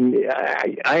 I mean,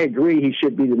 I agree he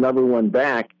should be the number one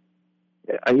back,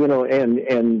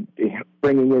 and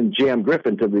bringing in Jam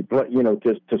Griffin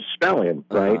to spell him,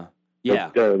 right? Yeah.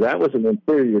 But, that was an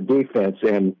inferior defense,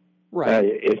 and right.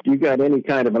 If you got any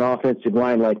kind of an offensive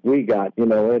line like we got, they're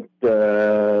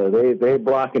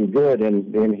blocking good,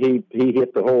 and he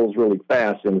hit the holes really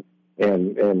fast, and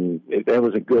that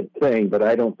was a good thing. But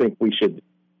I don't think we should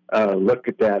look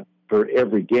at that for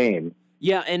every game.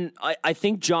 Yeah, and I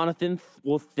think Jonathan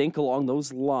will think along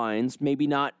those lines, maybe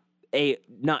not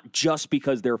just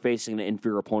because they're facing an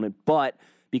inferior opponent, but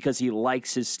because he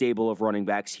likes his stable of running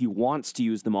backs. He wants to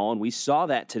use them all, and we saw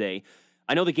that today.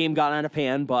 I know the game got out of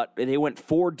hand, but they went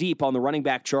 4 deep on the running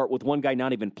back chart with one guy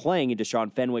not even playing in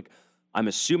Deshaun Fenwick. I'm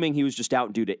assuming he was just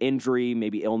out due to injury,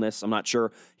 maybe illness. I'm not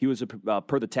sure. He was,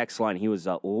 per the text line, he was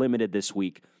limited this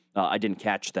week. I didn't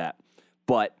catch that.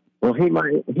 But well, he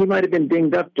might have been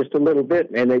dinged up just a little bit,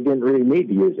 and they didn't really need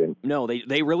to use him. No,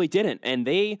 they really didn't, and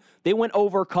they went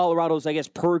over Colorado's, I guess,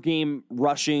 per game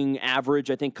rushing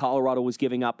average. I think Colorado was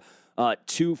giving up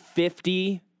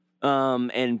 250,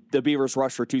 and the Beavers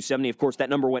rushed for 270. Of course,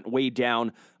 that number went way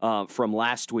down from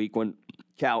last week when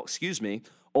Cal,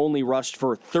 only rushed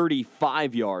for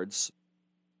 35 yards,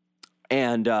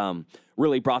 and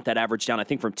really brought that average down, I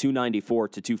think, from 294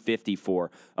 to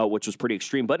 254, which was pretty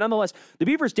extreme. But nonetheless, the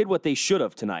Beavers did what they should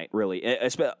have tonight, really,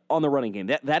 on the running game.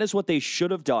 That is what they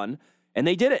should have done, and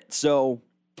they did it. So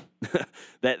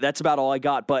That's about all I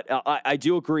got. But I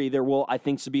do agree there will, I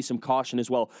think, to be some caution as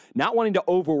well. Not wanting to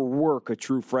overwork a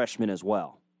true freshman as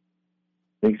well.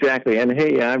 Exactly. And,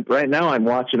 hey, right now I'm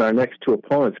watching our next two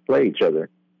opponents play each other.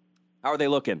 How are they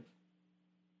looking?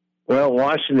 Well,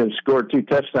 Washington scored 2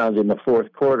 touchdowns in the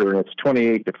fourth quarter, and it's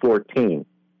 28-14.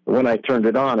 When I turned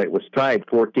it on, it was tied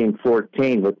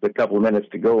 14-14 with a couple of minutes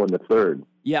to go in the third.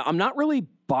 Yeah, I'm not really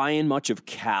buying much of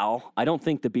Cal. I don't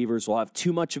think the Beavers will have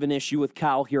too much of an issue with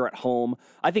Cal here at home.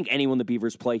 I think anyone the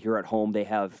Beavers play here at home, they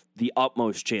have the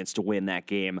utmost chance to win that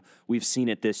game. We've seen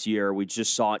it this year. We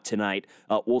just saw it tonight.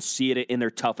 We'll see it in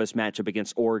their toughest matchup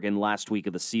against Oregon last week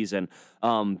of the season.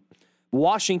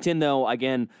 Washington, though,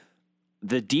 again,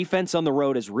 the defense on the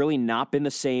road has really not been the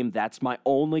same. That's my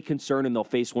only concern, and they'll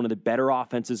face one of the better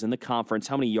offenses in the conference.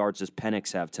 How many yards does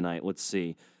Penix have tonight? Let's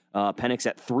see. Penix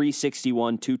at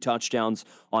 361, 2 touchdowns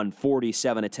on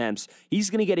 47 attempts.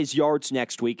 He's going to get his yards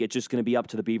next week. It's just going to be up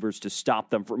to the Beavers to stop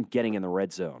them from getting in the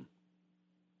red zone.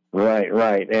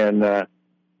 Right. And,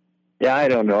 I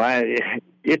don't know.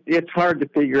 It's hard to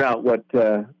figure out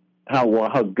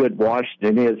how good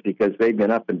Washington is because they've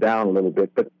been up and down a little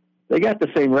bit. But they got the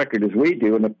same record as we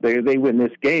do, and if they win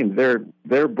this game,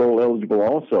 they're bowl eligible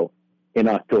also in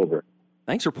October.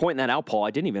 Thanks for pointing that out, Paul.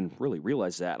 I didn't even really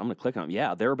realize that. I'm going to click on them.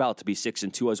 Yeah, they're about to be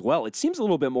 6-2 as well. It seems a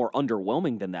little bit more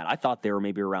underwhelming than that. I thought they were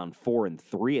maybe around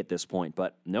 4-3 at this point,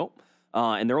 but nope.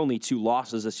 And they're only 2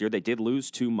 losses this year. They did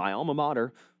lose to my alma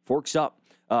mater, Forks Up,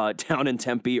 down in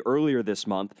Tempe earlier this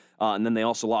month, and then they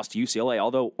also lost to UCLA,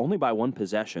 although only by 1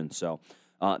 possession. So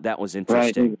that was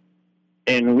interesting. Right.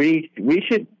 And we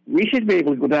should be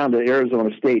able to go down to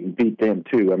Arizona State and beat them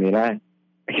too. I mean,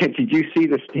 did you see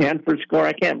the Stanford score?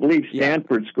 I can't believe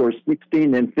Stanford scores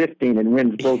 16 and 15 and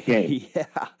wins both games.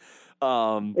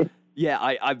 Yeah.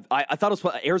 I thought it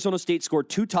was Arizona State scored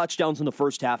 2 touchdowns in the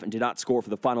first half and did not score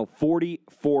for the final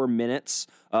 44 minutes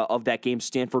of that game.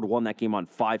 Stanford won that game on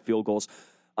 5 field goals.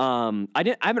 I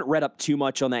haven't read up too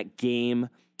much on that game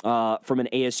from an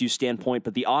ASU standpoint,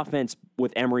 but the offense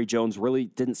with Emory Jones really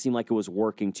didn't seem like it was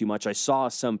working too much. I saw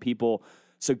some people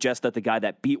suggest that the guy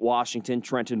that beat Washington,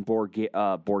 Trenton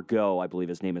Bourgeau, I believe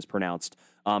his name is pronounced,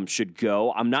 should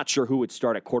go. I'm not sure who would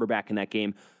start at quarterback in that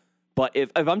game. But if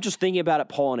I'm just thinking about it,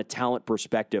 Paul, in a talent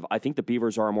perspective, I think the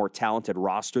Beavers are a more talented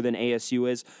roster than ASU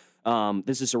is.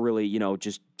 This is a really,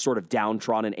 just sort of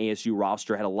downtrodden ASU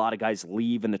roster. Had a lot of guys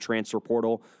leave in the transfer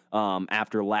portal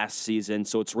after last season.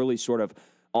 So it's really sort of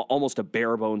almost a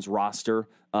bare bones roster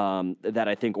that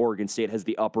I think Oregon State has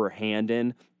the upper hand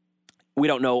in. We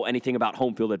don't know anything about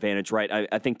home field advantage, right?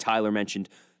 I think Tyler mentioned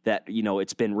that,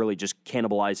 it's been really just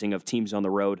cannibalizing of teams on the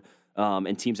road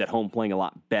and teams at home playing a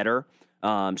lot better.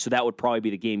 So that would probably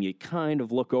be the game you kind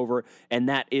of look over, and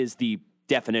that is the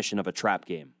definition of a trap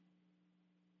game.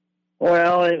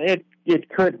 Well, it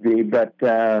could be, but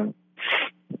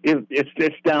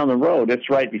it's down the road. It's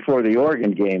right before the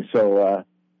Oregon game, so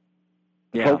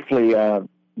hopefully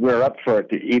we're up for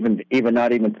it. Even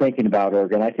not even thinking about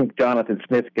Oregon, I think Jonathan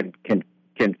Smith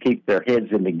can keep their heads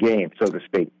in the game, so to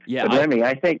speak. Yeah, but Remy,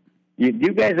 I think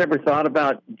you guys ever thought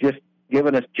about just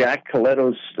giving us Jack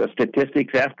Coletto's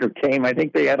statistics after game? I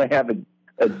think they ought to have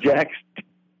a Jack.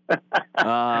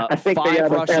 I think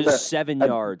 5 rushes, 7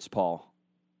 yards, Paul.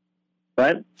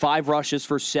 What? 5 rushes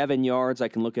for 7 yards. I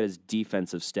can look at his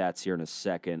defensive stats here in a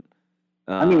second.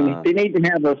 I mean, they need to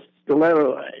have a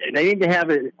Stiletto. They need to have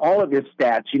all of his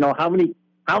stats. How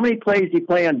many plays did he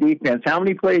play on defense? How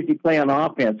many plays did he play on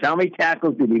offense? How many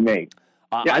tackles did he make?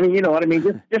 You know what I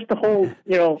mean? Just the whole,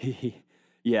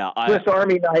 Swiss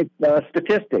Army knife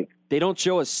statistic. They don't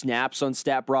show us snaps on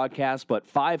stat broadcast, but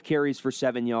 5 carries for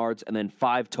 7 yards and then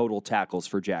 5 total tackles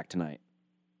for Jack tonight.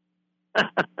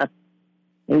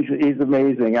 He's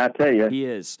amazing, I tell you. He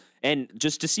is. And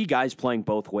just to see guys playing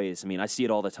both ways, I mean, I see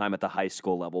it all the time at the high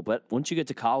school level, but once you get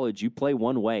to college, you play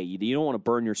one way. You don't want to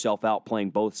burn yourself out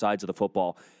playing both sides of the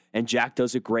football, and Jack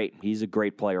does it great. He's a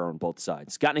great player on both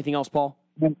sides. Got anything else, Paul?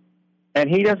 And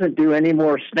he doesn't do any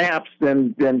more snaps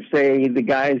than say, the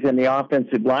guys in the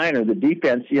offensive line or the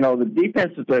defense.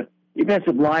 The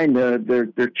defensive line,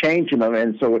 they're changing them,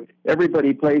 and so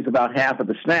everybody plays about half of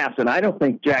the snaps. And I don't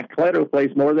think Jack Coletto plays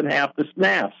more than half the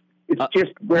snaps. It's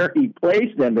just where he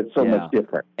plays them that's so much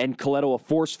different. And Coletto, a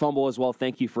forced fumble as well.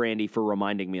 Thank you, Andy, for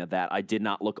reminding me of that. I did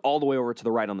not look all the way over to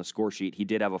the right on the score sheet. He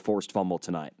did have a forced fumble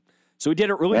tonight. So he did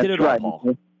it right. all,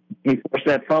 Paul. He forced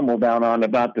that fumble down on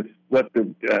about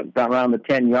around the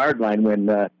 10-yard line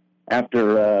when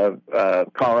after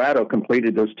Colorado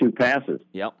completed those 2 passes.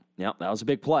 Yep, that was a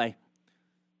big play.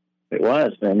 It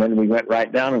was, and then we went right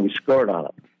down and we scored on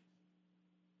it.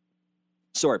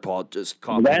 Sorry, Paul, just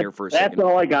coughing here for a second. That's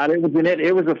all I got. It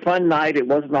was a fun night. It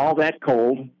wasn't all that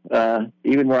cold,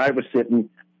 even where I was sitting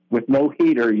with no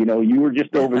heater. You were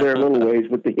just over there a little ways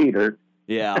with the heater.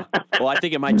 Yeah. Well, I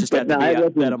think it might just have to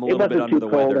be that I'm a little bit under the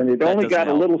cold, weather. And it only got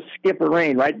a little skip of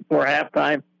rain right before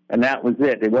halftime, and that was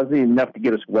it. It wasn't even enough to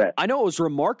get us wet. I know it was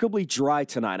remarkably dry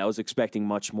tonight. I was expecting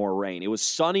much more rain. It was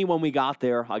sunny when we got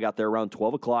there. I got there around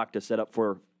 12 o'clock to set up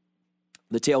for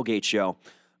the tailgate show.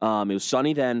 It was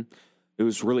sunny then. It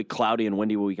was really cloudy and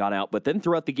windy when we got out. But then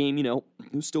throughout the game, it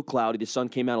was still cloudy. The sun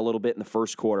came out a little bit in the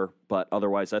first quarter. But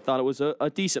otherwise, I thought it was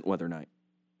a decent weather night.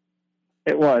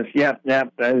 It was, yeah.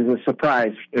 It was a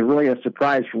surprise. It really a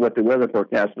surprise for what the weather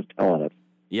forecast was telling us.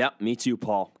 Yep, me too,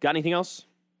 Paul. Got anything else?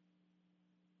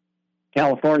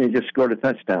 California just scored a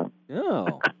touchdown.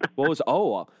 Oh.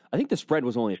 I think the spread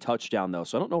was only a touchdown, though.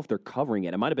 So I don't know if they're covering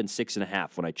it. It might have been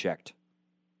 6.5 when I checked.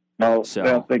 No,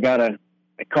 well, they got a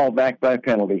call back by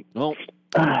penalty. Well,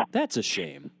 that's a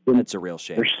shame. That's a real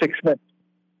shame. There's 6 minutes.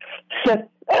 7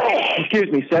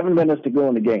 minutes to go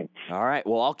in the game. All right.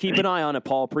 Well, I'll keep an eye on it,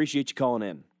 Paul. Appreciate you calling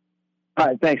in. All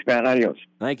right. Thanks, man. Adios.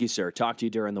 Thank you, sir. Talk to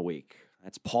you during the week.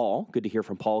 That's Paul. Good to hear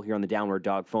from Paul here on the Downward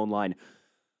Dog phone line.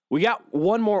 We got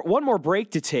one more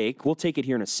break to take. We'll take it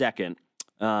here in a second.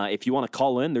 If you want to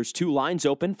call in, there's 2 lines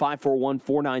open,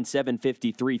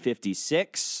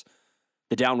 541-497-5356.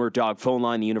 The Downward Dog phone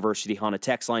line, the University Honda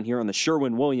text line here on the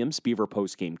Sherwin-Williams Beaver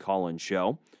postgame call-in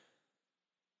show.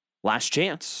 Last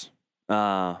chance,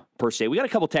 per se. We got a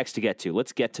couple texts to get to.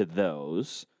 Let's get to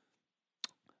those.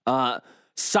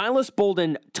 Silas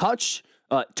Bolden touches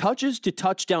to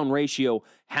touchdown ratio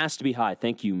has to be high.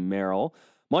 Thank you, Merrill.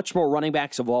 Much more running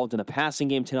backs involved in the passing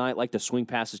game tonight, like the swing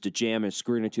passes to Jam and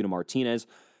screen to Martinez.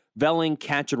 Velling,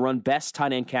 catch and run, best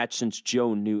tight end catch since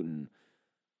Joe Newton.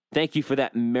 Thank you for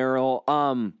that, Merrill.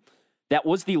 That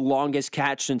was the longest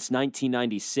catch since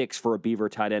 1996 for a Beaver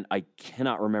tight end. I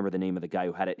cannot remember the name of the guy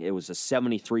who had it. It was a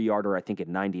 73-yarder, I think, at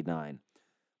 99.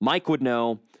 Mike would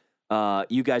know.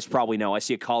 You guys probably know. I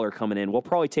see a caller coming in. We'll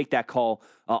probably take that call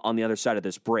on the other side of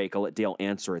this break. I'll let Dale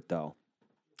answer it, though.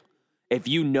 If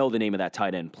you know the name of that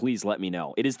tight end, please let me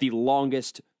know. It is the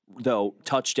longest, though,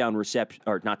 touchdown reception,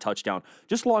 or not touchdown,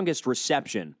 just longest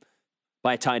reception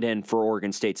by a tight end for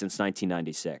Oregon State since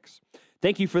 1996.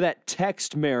 Thank you for that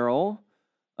text, Merrill.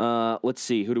 Let's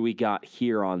see. Who do we got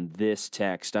here on this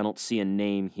text? I don't see a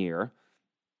name here.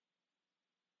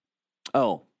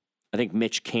 Oh, I think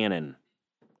Mitch Cannon.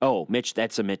 Oh, Mitch,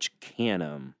 that's a Mitch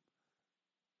Canham.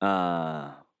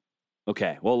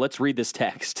 Okay, well, let's read this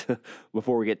text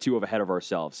before we get too ahead of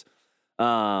ourselves.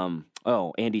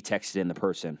 Andy texted in the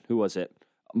person. Who was it?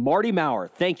 Marty Maurer.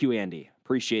 Thank you, Andy.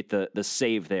 Appreciate the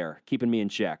save there, keeping me in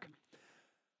check.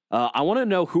 I want to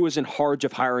know who is in charge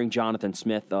of hiring Jonathan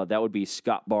Smith. That would be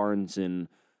Scott Barnes, and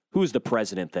who is the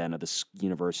president then of this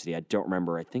university? I don't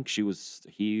remember. I think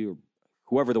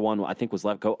whoever the one I think was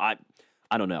let go. I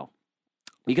don't know.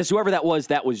 Because whoever that was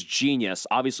genius.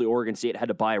 Obviously, Oregon State had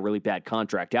to buy a really bad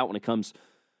contract out when it comes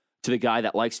to the guy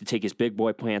that likes to take his big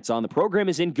boy pants on. The program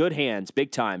is in good hands,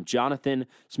 big time. Jonathan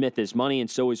Smith is money, and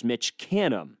so is Mitch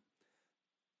Canham.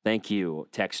 Thank you,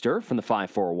 texter from the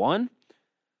 541.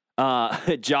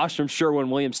 Josh from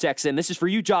Sherwin-Williams texts in. This is for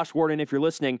you, Josh Warden, if you're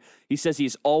listening. He says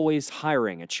he's always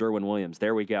hiring at Sherwin-Williams.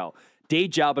 There we go. Day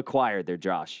job acquired there,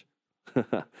 Josh.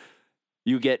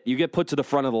 You get put to the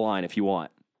front of the line if you want.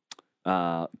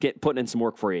 Putting in some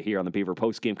work for you here on the Beaver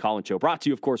Postgame Call-In Show, brought to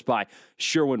you, of course, by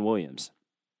Sherwin-Williams.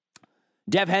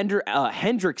 Dev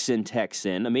Hendrickson texts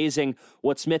in. Amazing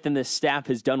what Smith and this staff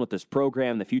has done with this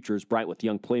program. The future is bright with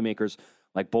young playmakers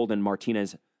like Bolden,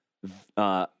 Martinez,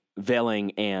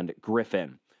 Velling, and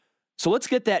Griffin. So let's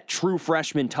get that true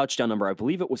freshman touchdown number. I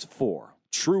believe it was 4.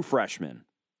 True freshman.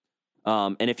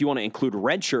 And if you want to include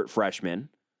redshirt freshman,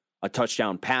 a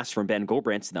touchdown pass from Ben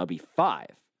Gulbranson, that would be 5.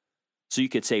 So you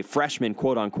could say freshman,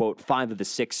 quote unquote, 5 of the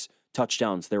 6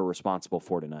 touchdowns they were responsible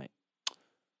for tonight.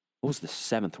 What was the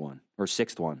 7th one or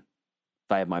 6th one?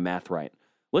 If I have my math right.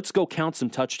 Let's go count some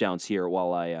touchdowns here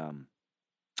while I, it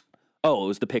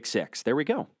was the pick 6. There we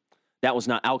go. That was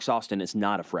not, Alex Austin is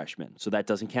not a freshman, so that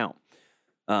doesn't count.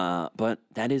 But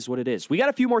that is what it is. We got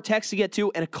a few more texts to get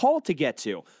to and a call to get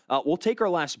to. We'll take our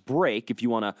last break if you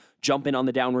want to jump in on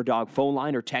the Downward Dog phone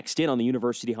line or text in on the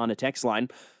University Honda text line.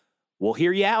 We'll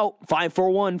hear you out.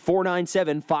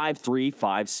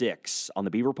 541-497-5356 on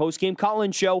the Beaver Postgame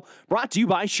Call-In Show, brought to you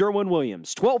by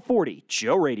Sherwin-Williams, 1240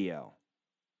 Joe Radio.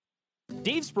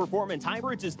 Dave's Performance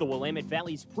Hybrids is the Willamette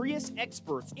Valley's Prius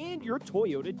experts and your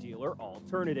Toyota dealer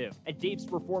alternative. At Dave's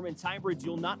Performance Hybrids,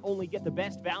 you'll not only get the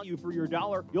best value for your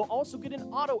dollar, you'll also get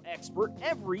an auto expert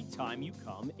every time you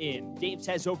come in. Dave's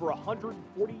has over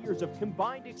 140 years of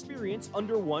combined experience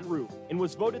under one roof and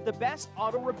was voted the best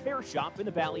auto repair shop in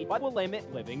the Valley by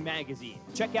Willamette Living magazine.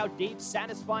 Check out Dave's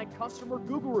satisfied customer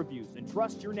Google reviews and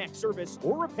trust your next service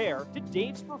or repair to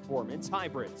Dave's Performance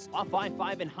Hybrids. Off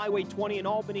I-5 and Highway 20 in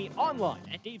Albany, online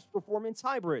at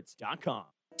davesperformancehybrids.com.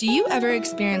 Do you ever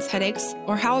experience headaches?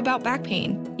 Or how about back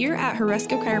pain? Here at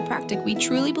Horesco Chiropractic, we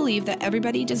truly believe that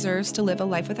everybody deserves to live a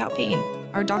life without pain.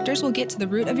 Our doctors will get to the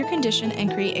root of your condition and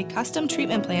create a custom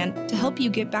treatment plan to help you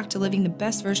get back to living the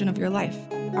best version of your life.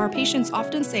 Our patients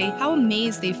often say how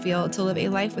amazed they feel to live a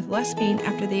life with less pain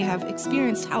after they have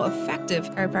experienced how effective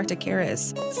chiropractic care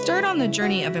is. Start on the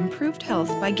journey of improved health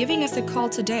by giving us a call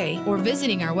today or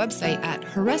visiting our website at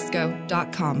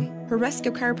horesco.com.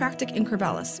 Horesco Chiropractic in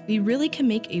Corvallis. We really can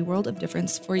make a world of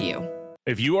difference for you.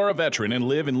 If you are a veteran and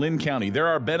live in Lynn County, there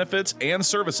are benefits and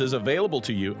services available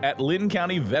to you at Lynn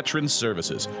County Veterans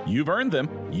Services. You've earned them.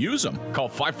 Use them. Call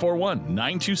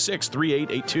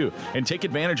 541-926-3882 and take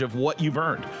advantage of what you've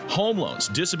earned. Home loans,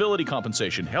 disability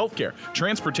compensation, health care,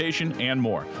 transportation, and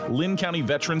more. Lynn County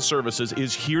Veterans Services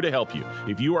is here to help you.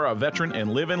 If you are a veteran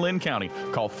and live in Lynn County,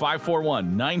 call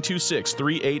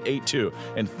 541-926-3882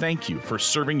 and thank you for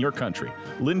serving your country.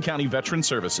 Lynn County Veterans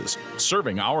Services,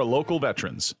 serving our local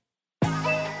veterans.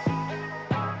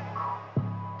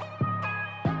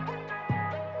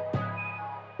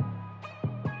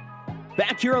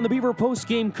 Back here on the Beaver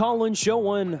Postgame Call-In Show,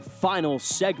 one final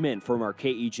segment from our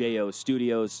KEJO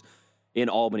studios in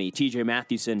Albany. TJ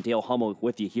Mathewson, Dale Hummel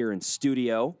with you here in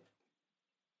studio.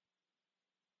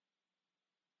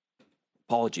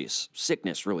 Apologies.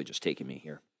 Sickness really just taking me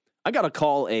here. I got to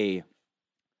call a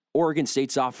Oregon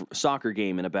State soccer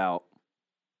game in about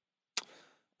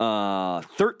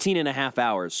 13 and a half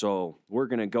hours, so we're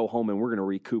going to go home and we're going to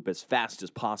recoup as fast as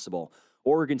possible.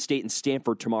 Oregon State and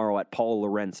Stanford tomorrow at Paul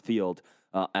Lorenz Field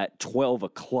at 12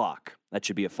 o'clock. That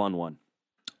should be a fun one.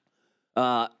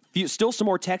 Still some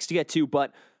more text to get to,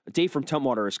 but Dave from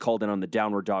Tumwater is called in on the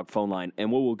Downward Dog phone line,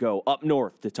 and we will go up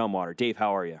north to Tumwater. Dave,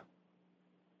 how are you?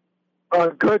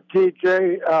 Good,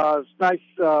 TJ. It's nice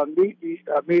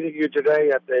meeting you today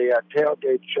at the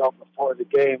tailgate show before the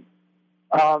game.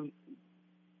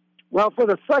 Well, for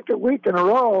the second week in a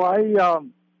row, I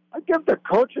give the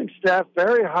coaching staff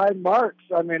very high marks.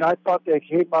 I mean, I thought they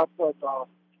came up with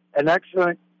an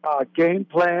excellent game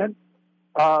plan.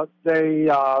 They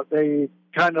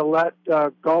kind of let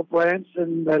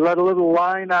Gulbranson, they let a little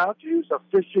line out, to use a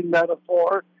fishing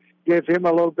metaphor, gave him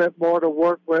a little bit more to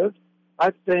work with.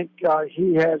 I think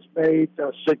he has made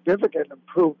a significant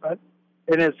improvement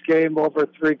in his game over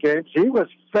 3 games. He was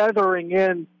feathering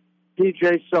in,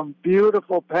 DJ, some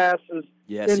beautiful passes.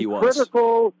 Yes, he was.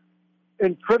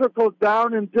 In critical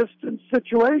down and distance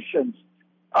situations.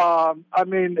 I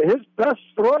mean, his best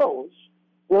throws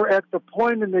were at the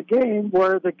point in the game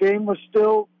where the game was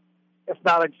still, if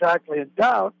not exactly in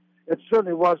doubt, it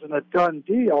certainly wasn't a done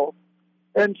deal.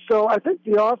 And so I think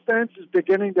the offense is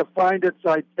beginning to find its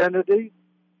identity.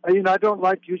 You know, I don't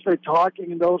like usually talking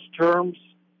in those terms,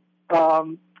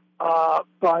 but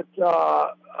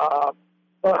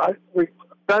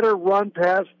better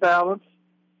run-pass balance,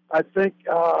 I think,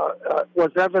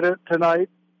 was evident tonight.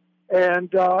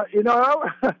 And, you know,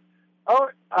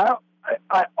 I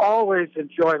always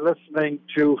enjoy listening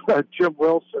to Jim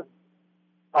Wilson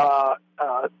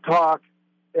talk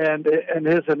and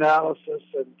his analysis.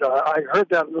 And I heard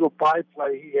that little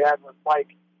byplay he had with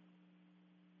Mike.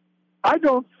 I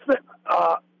don't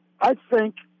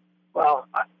think, well,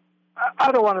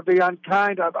 I don't want to be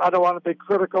unkind. I don't want to be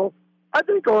critical. I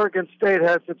think Oregon State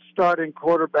has its starting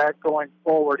quarterback going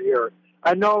forward here.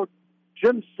 I know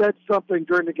Jim said something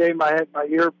during the game. I had my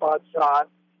earbuds on,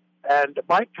 and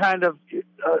Mike kind of,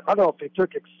 I don't know if he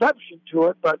took exception to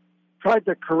it, but tried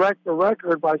to correct the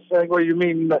record by saying, well, you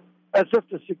mean as if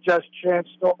to suggest Chance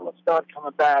Nolan's not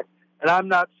coming back. And I'm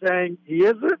not saying he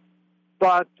isn't,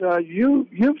 but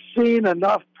you've seen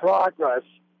enough progress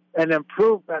and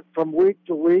improvement from week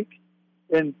to week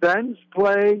in Ben's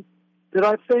play that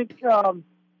I think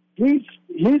he's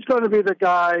going to be the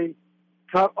guy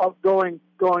going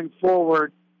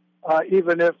forward,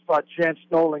 even if Chance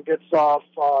Nolan gets off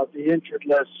the injured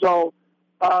list. So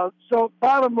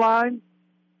bottom line,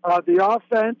 the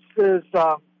offense has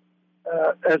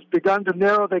begun to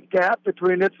narrow the gap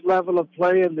between its level of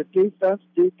play and the defense.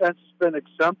 Defense has been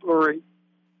exemplary,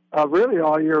 really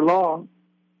all year long.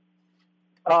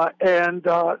 And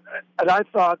I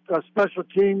thought special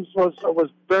teams was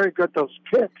very good. Those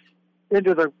kicks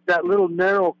into that little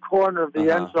narrow corner of the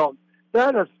end zone.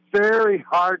 That is very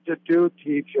hard to do,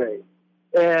 TJ.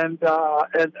 And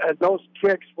those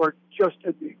kicks were just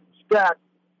in the exact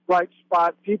right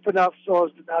spot, deep enough so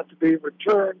as not to be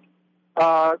returned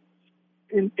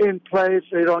in play,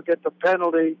 so you don't get the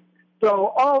penalty. So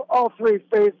all three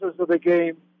phases of the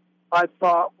game, I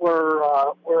thought were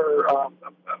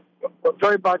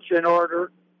very much in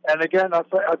order. And again, I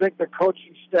think the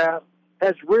coaching staff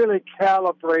has really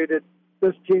calibrated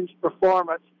this team's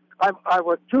performance. I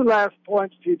with two last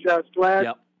points, TJ. I was glad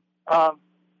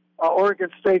Oregon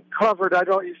State covered. I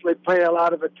don't usually pay a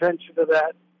lot of attention to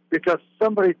that because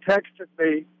somebody texted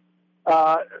me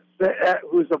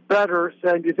who's a bettor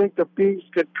saying, "Do you think the Bees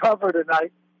could cover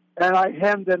tonight?" And I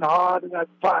hemmed and hawed, and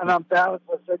I'm balanced.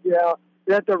 I said, "Yeah,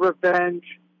 they had the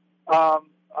revenge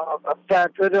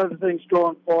factor, and other things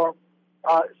going for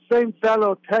them." Same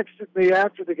fellow texted me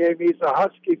after the game. He's a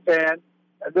Husky fan,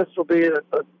 and this will be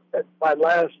my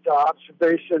last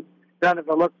observation. Kind of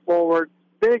a look forward.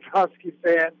 Big Husky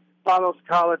fan, follows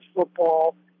college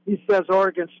football. He says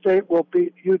Oregon State will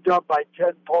beat UW by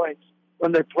 10 points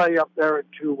when they play up there in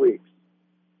 2 weeks.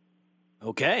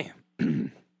 Okay.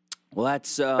 Well, that's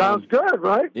sounds good,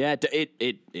 right? Yeah,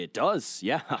 it does.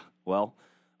 Yeah. Well,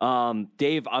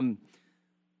 Dave,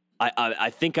 I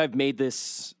think I've made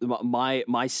this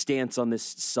my stance on this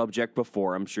subject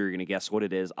before. I'm sure you're going to guess what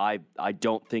it is. I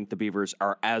don't think the Beavers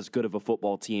are as good of a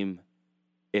football team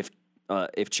if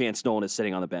Chance Nolan is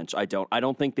sitting on the bench. I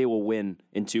don't think they will win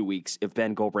in 2 weeks if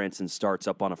Ben Gulbranson starts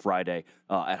up on a Friday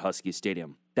at Husky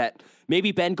Stadium. That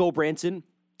maybe Ben Gulbranson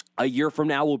a year from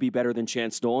now will be better than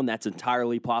Chance Nolan. That's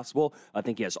entirely possible. I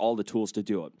think he has all the tools to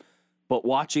do it. But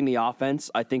watching the offense,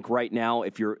 I think right now,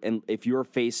 if you're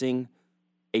facing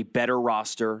a better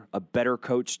roster, a better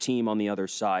coach team on the other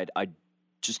side, I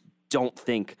just don't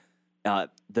think the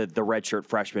redshirt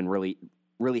freshman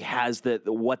really has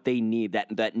what they need,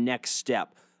 that next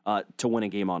step to win a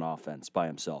game on offense by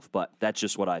himself. But that's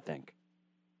just what I think.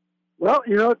 Well,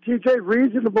 TJ,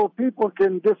 reasonable people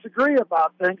can disagree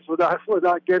about things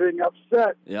without getting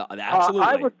upset. Yeah,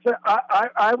 absolutely.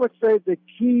 I would say the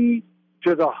key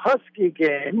to the Husky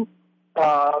game,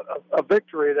 a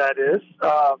victory that is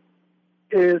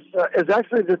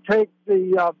actually to take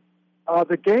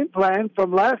the game plan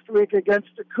from last week against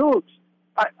the Cougs.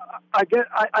 I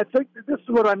think that this is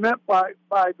what I meant by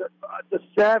the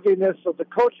savviness of the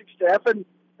coaching staff, and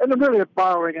I'm really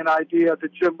borrowing an idea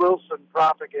that Jim Wilson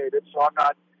propagated, so I'm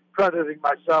not crediting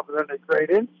myself with any great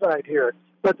insight here.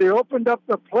 But they opened up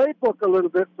the playbook a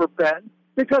little bit for Ben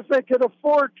because they could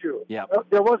afford to. Yeah.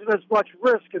 There wasn't as much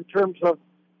risk in terms of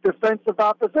defensive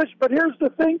opposition. But here's the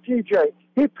thing, TJ.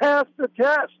 He passed the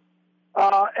test,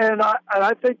 and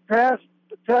I think passed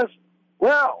the test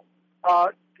well.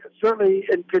 Certainly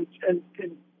in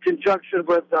conjunction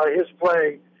with his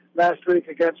play last week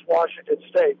against Washington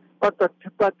State. But the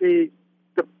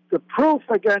proof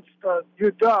against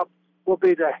UW will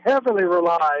be to heavily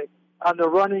rely on the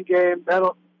running game.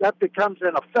 That becomes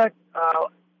in effect.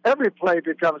 Every play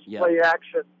becomes play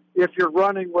action if you're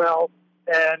running well.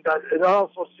 And it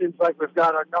also seems like we've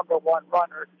got our number one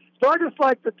runner. So I just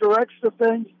like the direction of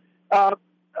things.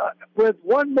 With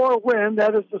one more win,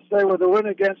 that is to say with a win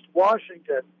against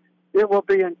Washington, it will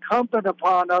be incumbent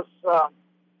upon us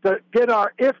to get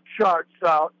our if charts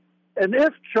out. An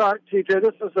if chart, TJ,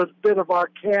 this is a bit of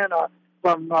arcana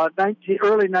from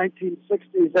early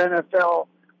 1960s NFL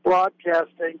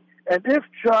broadcasting. An if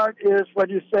chart is when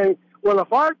you say, well,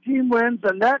 if our team wins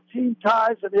and that team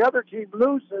ties and the other team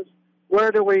loses,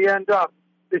 where do we end up?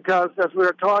 Because as we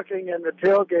were talking in the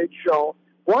tailgate show,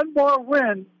 one more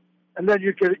win, and then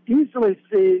you could easily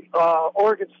see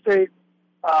Oregon State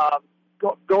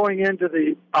going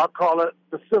into I'll call it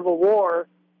the Civil War,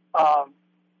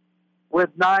 with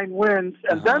 9 wins.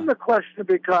 And then the question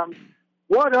becomes,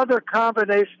 what other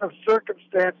combination of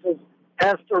circumstances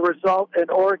has to result in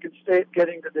Oregon State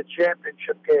getting to the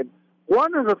championship game?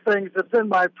 One of the things that's in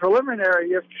my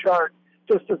preliminary if chart,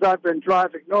 just as I've been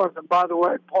driving north, and by the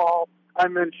way, Paul,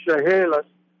 I'm in Chehalis.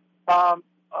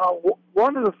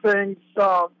 One of the things,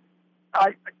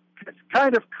 it's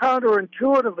kind of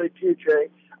counterintuitively, TJ,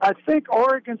 I think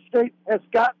Oregon State has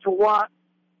got to want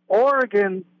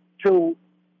Oregon to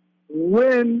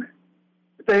win.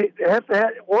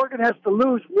 Oregon has to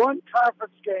lose one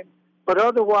conference game, but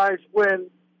otherwise win.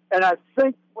 And I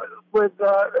think with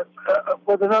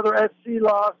another SC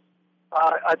loss,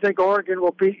 I think Oregon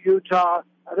will beat Utah.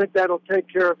 I think that'll take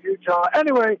care of Utah.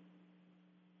 Anyway,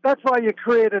 that's why you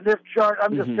create an if chart.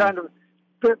 I'm just kind of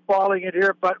spitballing it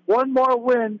here, but one more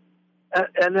win,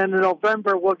 and then in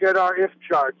November we'll get our if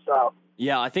charts out.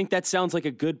 Yeah, I think that sounds like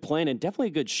a good plan and definitely a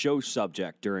good show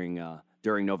subject during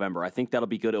November. I think that'll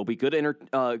be good. It'll be good,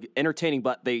 entertaining.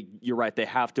 But you're right. They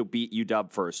have to beat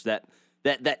UW first.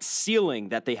 That ceiling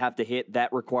that they have to hit,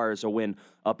 that requires a win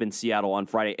up in Seattle on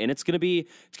Friday, and it's gonna be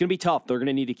tough. They're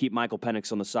gonna need to keep Michael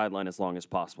Penix on the sideline as long as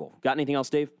possible. Got anything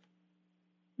else, Dave?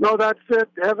 No, that's it.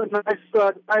 Have a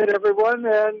nice night, everyone.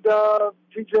 And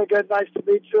TJ, again, nice to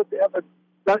meet you.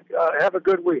 Have a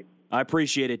good week. I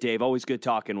appreciate it, Dave. Always good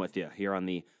talking with you here on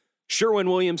the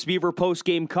Sherwin-Williams Beaver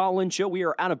postgame call-in show. We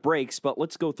are out of breaks, but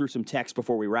let's go through some text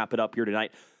before we wrap it up here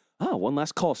tonight. Oh, one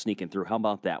last call sneaking through. How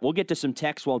about that? We'll get to some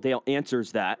text while Dale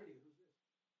answers that.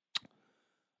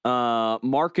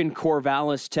 Mark and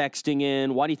Corvallis texting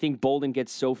in. Why do you think Bolden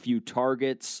gets so few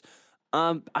targets?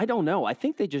 I don't know. I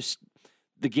think the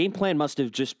game plan must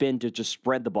have just been to just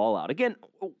spread the ball out. Again,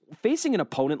 facing an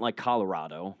opponent like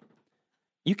Colorado,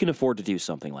 you can afford to do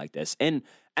something like this. And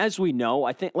as we know,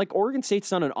 I think like Oregon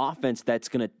State's not an offense that's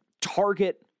going to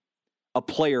target a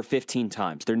player 15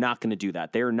 times. They're not going to do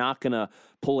that. They're not going to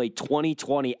pull a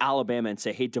 2020 Alabama and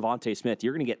say, hey, Devontae Smith,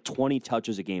 you're going to get 20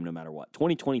 touches a game no matter what.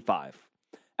 20-25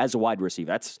 as a wide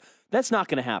receiver. That's not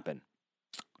going to happen.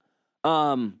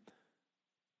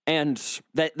 And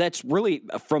that's really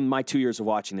from my 2 years of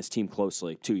watching this team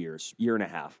closely, 2 years, year and a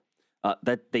half,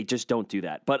 that they just don't do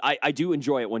that. But I do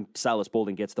enjoy it when Silas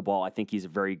Bolden gets the ball. I think he's a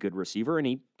very good receiver, and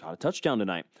he got a touchdown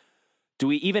tonight. Do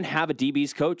we even have a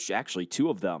DB's coach? Actually, two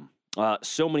of them.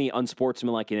 So many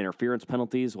unsportsmanlike and interference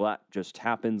penalties. Well, that just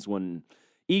happens when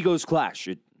egos clash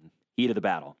at heat of the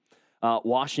battle.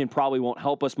 Washington probably won't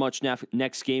help us much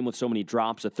next game with so many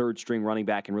drops. A third-string running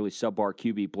back and really subpar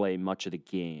QB play much of the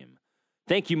game.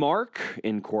 Thank you, Mark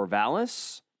in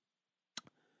Corvallis.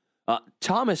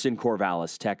 Thomas in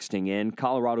Corvallis texting in.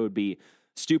 Colorado would be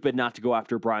stupid not to go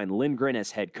after Brian Lindgren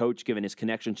as head coach, given his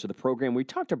connections to the program. We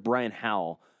talked to Brian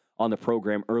Howell on the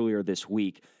program earlier this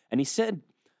week, and he said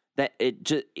that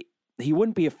he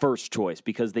wouldn't be a first choice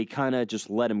because they kind of just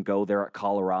let him go there at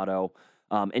Colorado.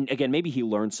 And again, maybe he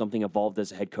learned something, evolved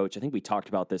as a head coach. I think we talked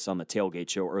about this on the tailgate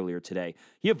show earlier today.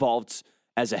 He evolved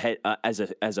as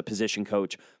a position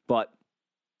coach, but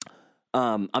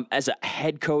as a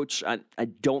head coach, I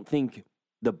don't think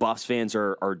the Buffs fans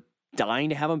are dying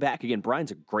to have him back. Again,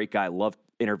 Brian's a great guy. I loved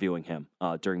interviewing him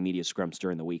during media scrums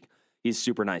during the week. He's a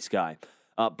super nice guy.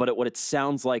 But what it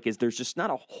sounds like is there's just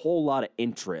not a whole lot of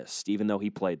interest, even though he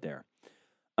played there.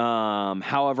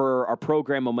 However, our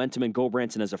program momentum and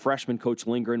Gulbranson as a freshman, Coach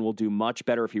Lindgren will do much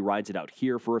better if he rides it out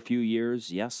here for a few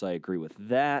years. Yes, I agree with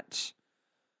that.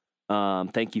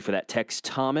 Thank you for that text,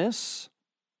 Thomas.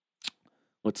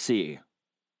 Let's see.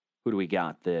 Who do we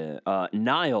got? The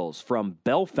Niles from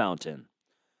Bell Fountain.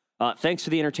 Thanks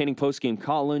for the entertaining postgame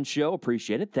call-in show.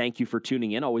 Appreciate it. Thank you for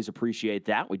tuning in. Always appreciate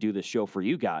that. We do this show for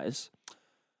you guys.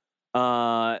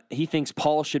 He thinks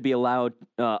Paul should be allow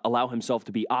himself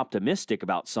to be optimistic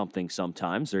about something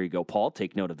sometimes. There you go, Paul.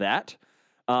 Take note of that.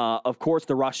 Of course,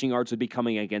 the rushing yards would be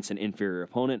coming against an inferior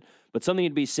opponent, but something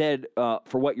to be said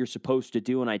for what you're supposed to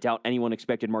do, and I doubt anyone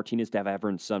expected Martinez to have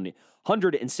averaged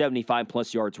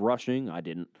 175-plus yards rushing. I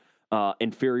didn't.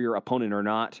 Inferior opponent or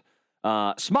not.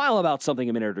 Smile about something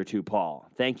a minute or two, Paul.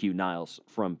 Thank you, Niles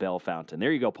from Bell Fountain.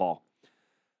 There you go, Paul.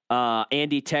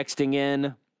 Andy texting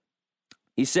in.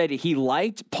 He said he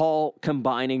liked Paul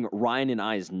combining Ryan and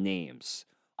I's names.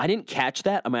 I didn't catch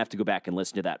that. I'm going to have to go back and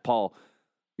listen to that. Paul,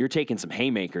 you're taking some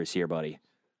haymakers here, buddy.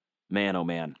 Man, oh,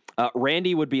 man.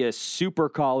 Randy would be a super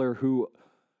caller who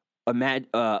I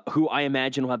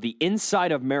imagine will have the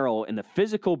inside of Merrill and the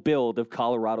physical build of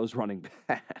Colorado's running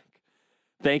back.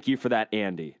 Thank you for that,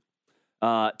 Andy.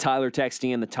 Tyler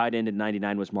texting in, the tight end at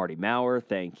 99 was Marty Maurer.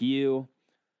 Thank you.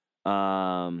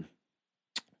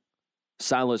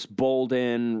 Silas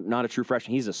Bolden, not a true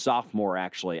freshman. He's a sophomore,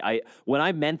 actually. When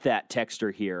I meant that,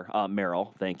 texter here,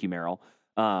 Merrill, thank you, Merrill.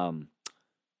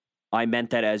 I meant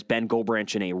that as Ben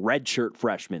Gulbranson, a redshirt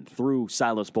freshman, threw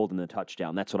Silas Bolden the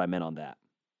touchdown. That's what I meant on that.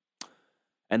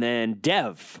 And then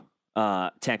Dev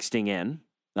texting in,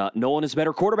 Nolan is a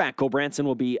better quarterback. Gulbranson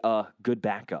will be a good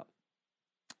backup.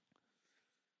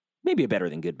 Maybe a better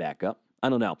than good backup. I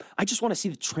don't know. I just want to see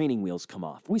the training wheels come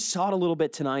off. We saw it a little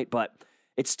bit tonight, but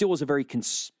it still was a very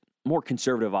more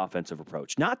conservative offensive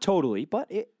approach. Not totally,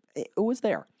 but it was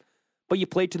there. But you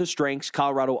played to the strengths.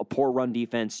 Colorado, a poor run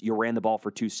defense. You ran the ball for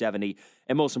 270.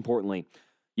 And most importantly,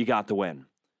 you got the win.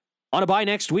 On a bye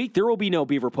next week, there will be no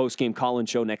Beaver postgame call-in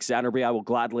show next Saturday. I will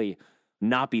gladly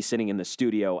not be sitting in the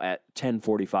studio at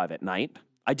 10:45 at night.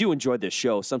 I do enjoy this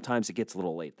show. Sometimes it gets a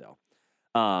little late, though.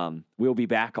 We'll be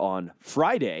back on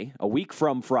Friday, a week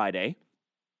from Friday,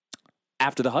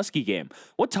 after the Husky game.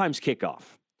 What time's kickoff?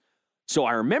 So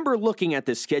I remember looking at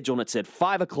this schedule and it said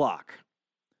 5 o'clock.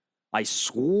 I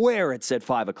swear it said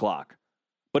 5 o'clock,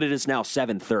 but it is now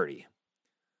 7:30,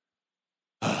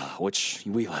 which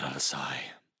we let out a sigh.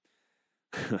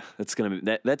 That's gonna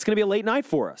be a late night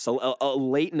for us, a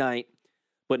late night,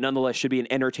 but nonetheless should be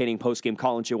an entertaining post-game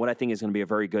call-in show. What I think is going to be a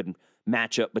very good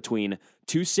matchup between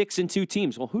 2-6-2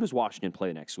 teams. Well, who does Washington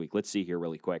play next week? Let's see here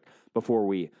really quick before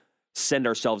we send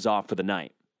ourselves off for the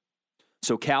night.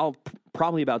 So Cal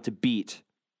probably about to beat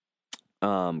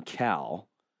Cal.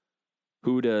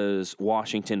 Who does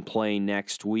Washington play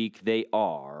next week? They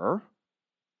are...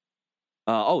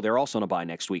 they're also on a bye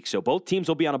next week. So both teams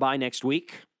will be on a bye next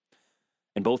week.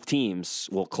 And both teams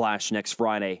will clash next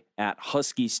Friday at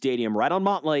Husky Stadium right on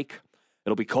Montlake.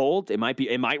 It'll be cold. It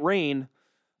might rain.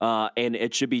 And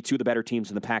it should be two of the better teams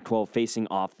in the Pac-12 facing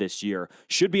off this year.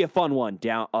 Should be a fun one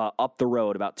down up the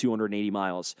road about 280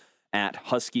 miles at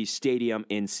Husky Stadium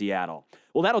in Seattle.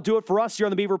 Well, that'll do it for us here on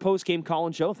the Beaver Postgame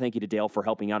Call-In Show. Thank you to Dale for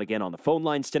helping out again on the phone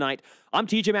lines tonight. I'm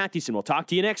TJ Mathewson. We'll talk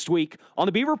to you next week on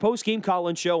the Beaver Postgame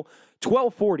Call-In Show,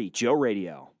 1240 Joe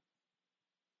Radio.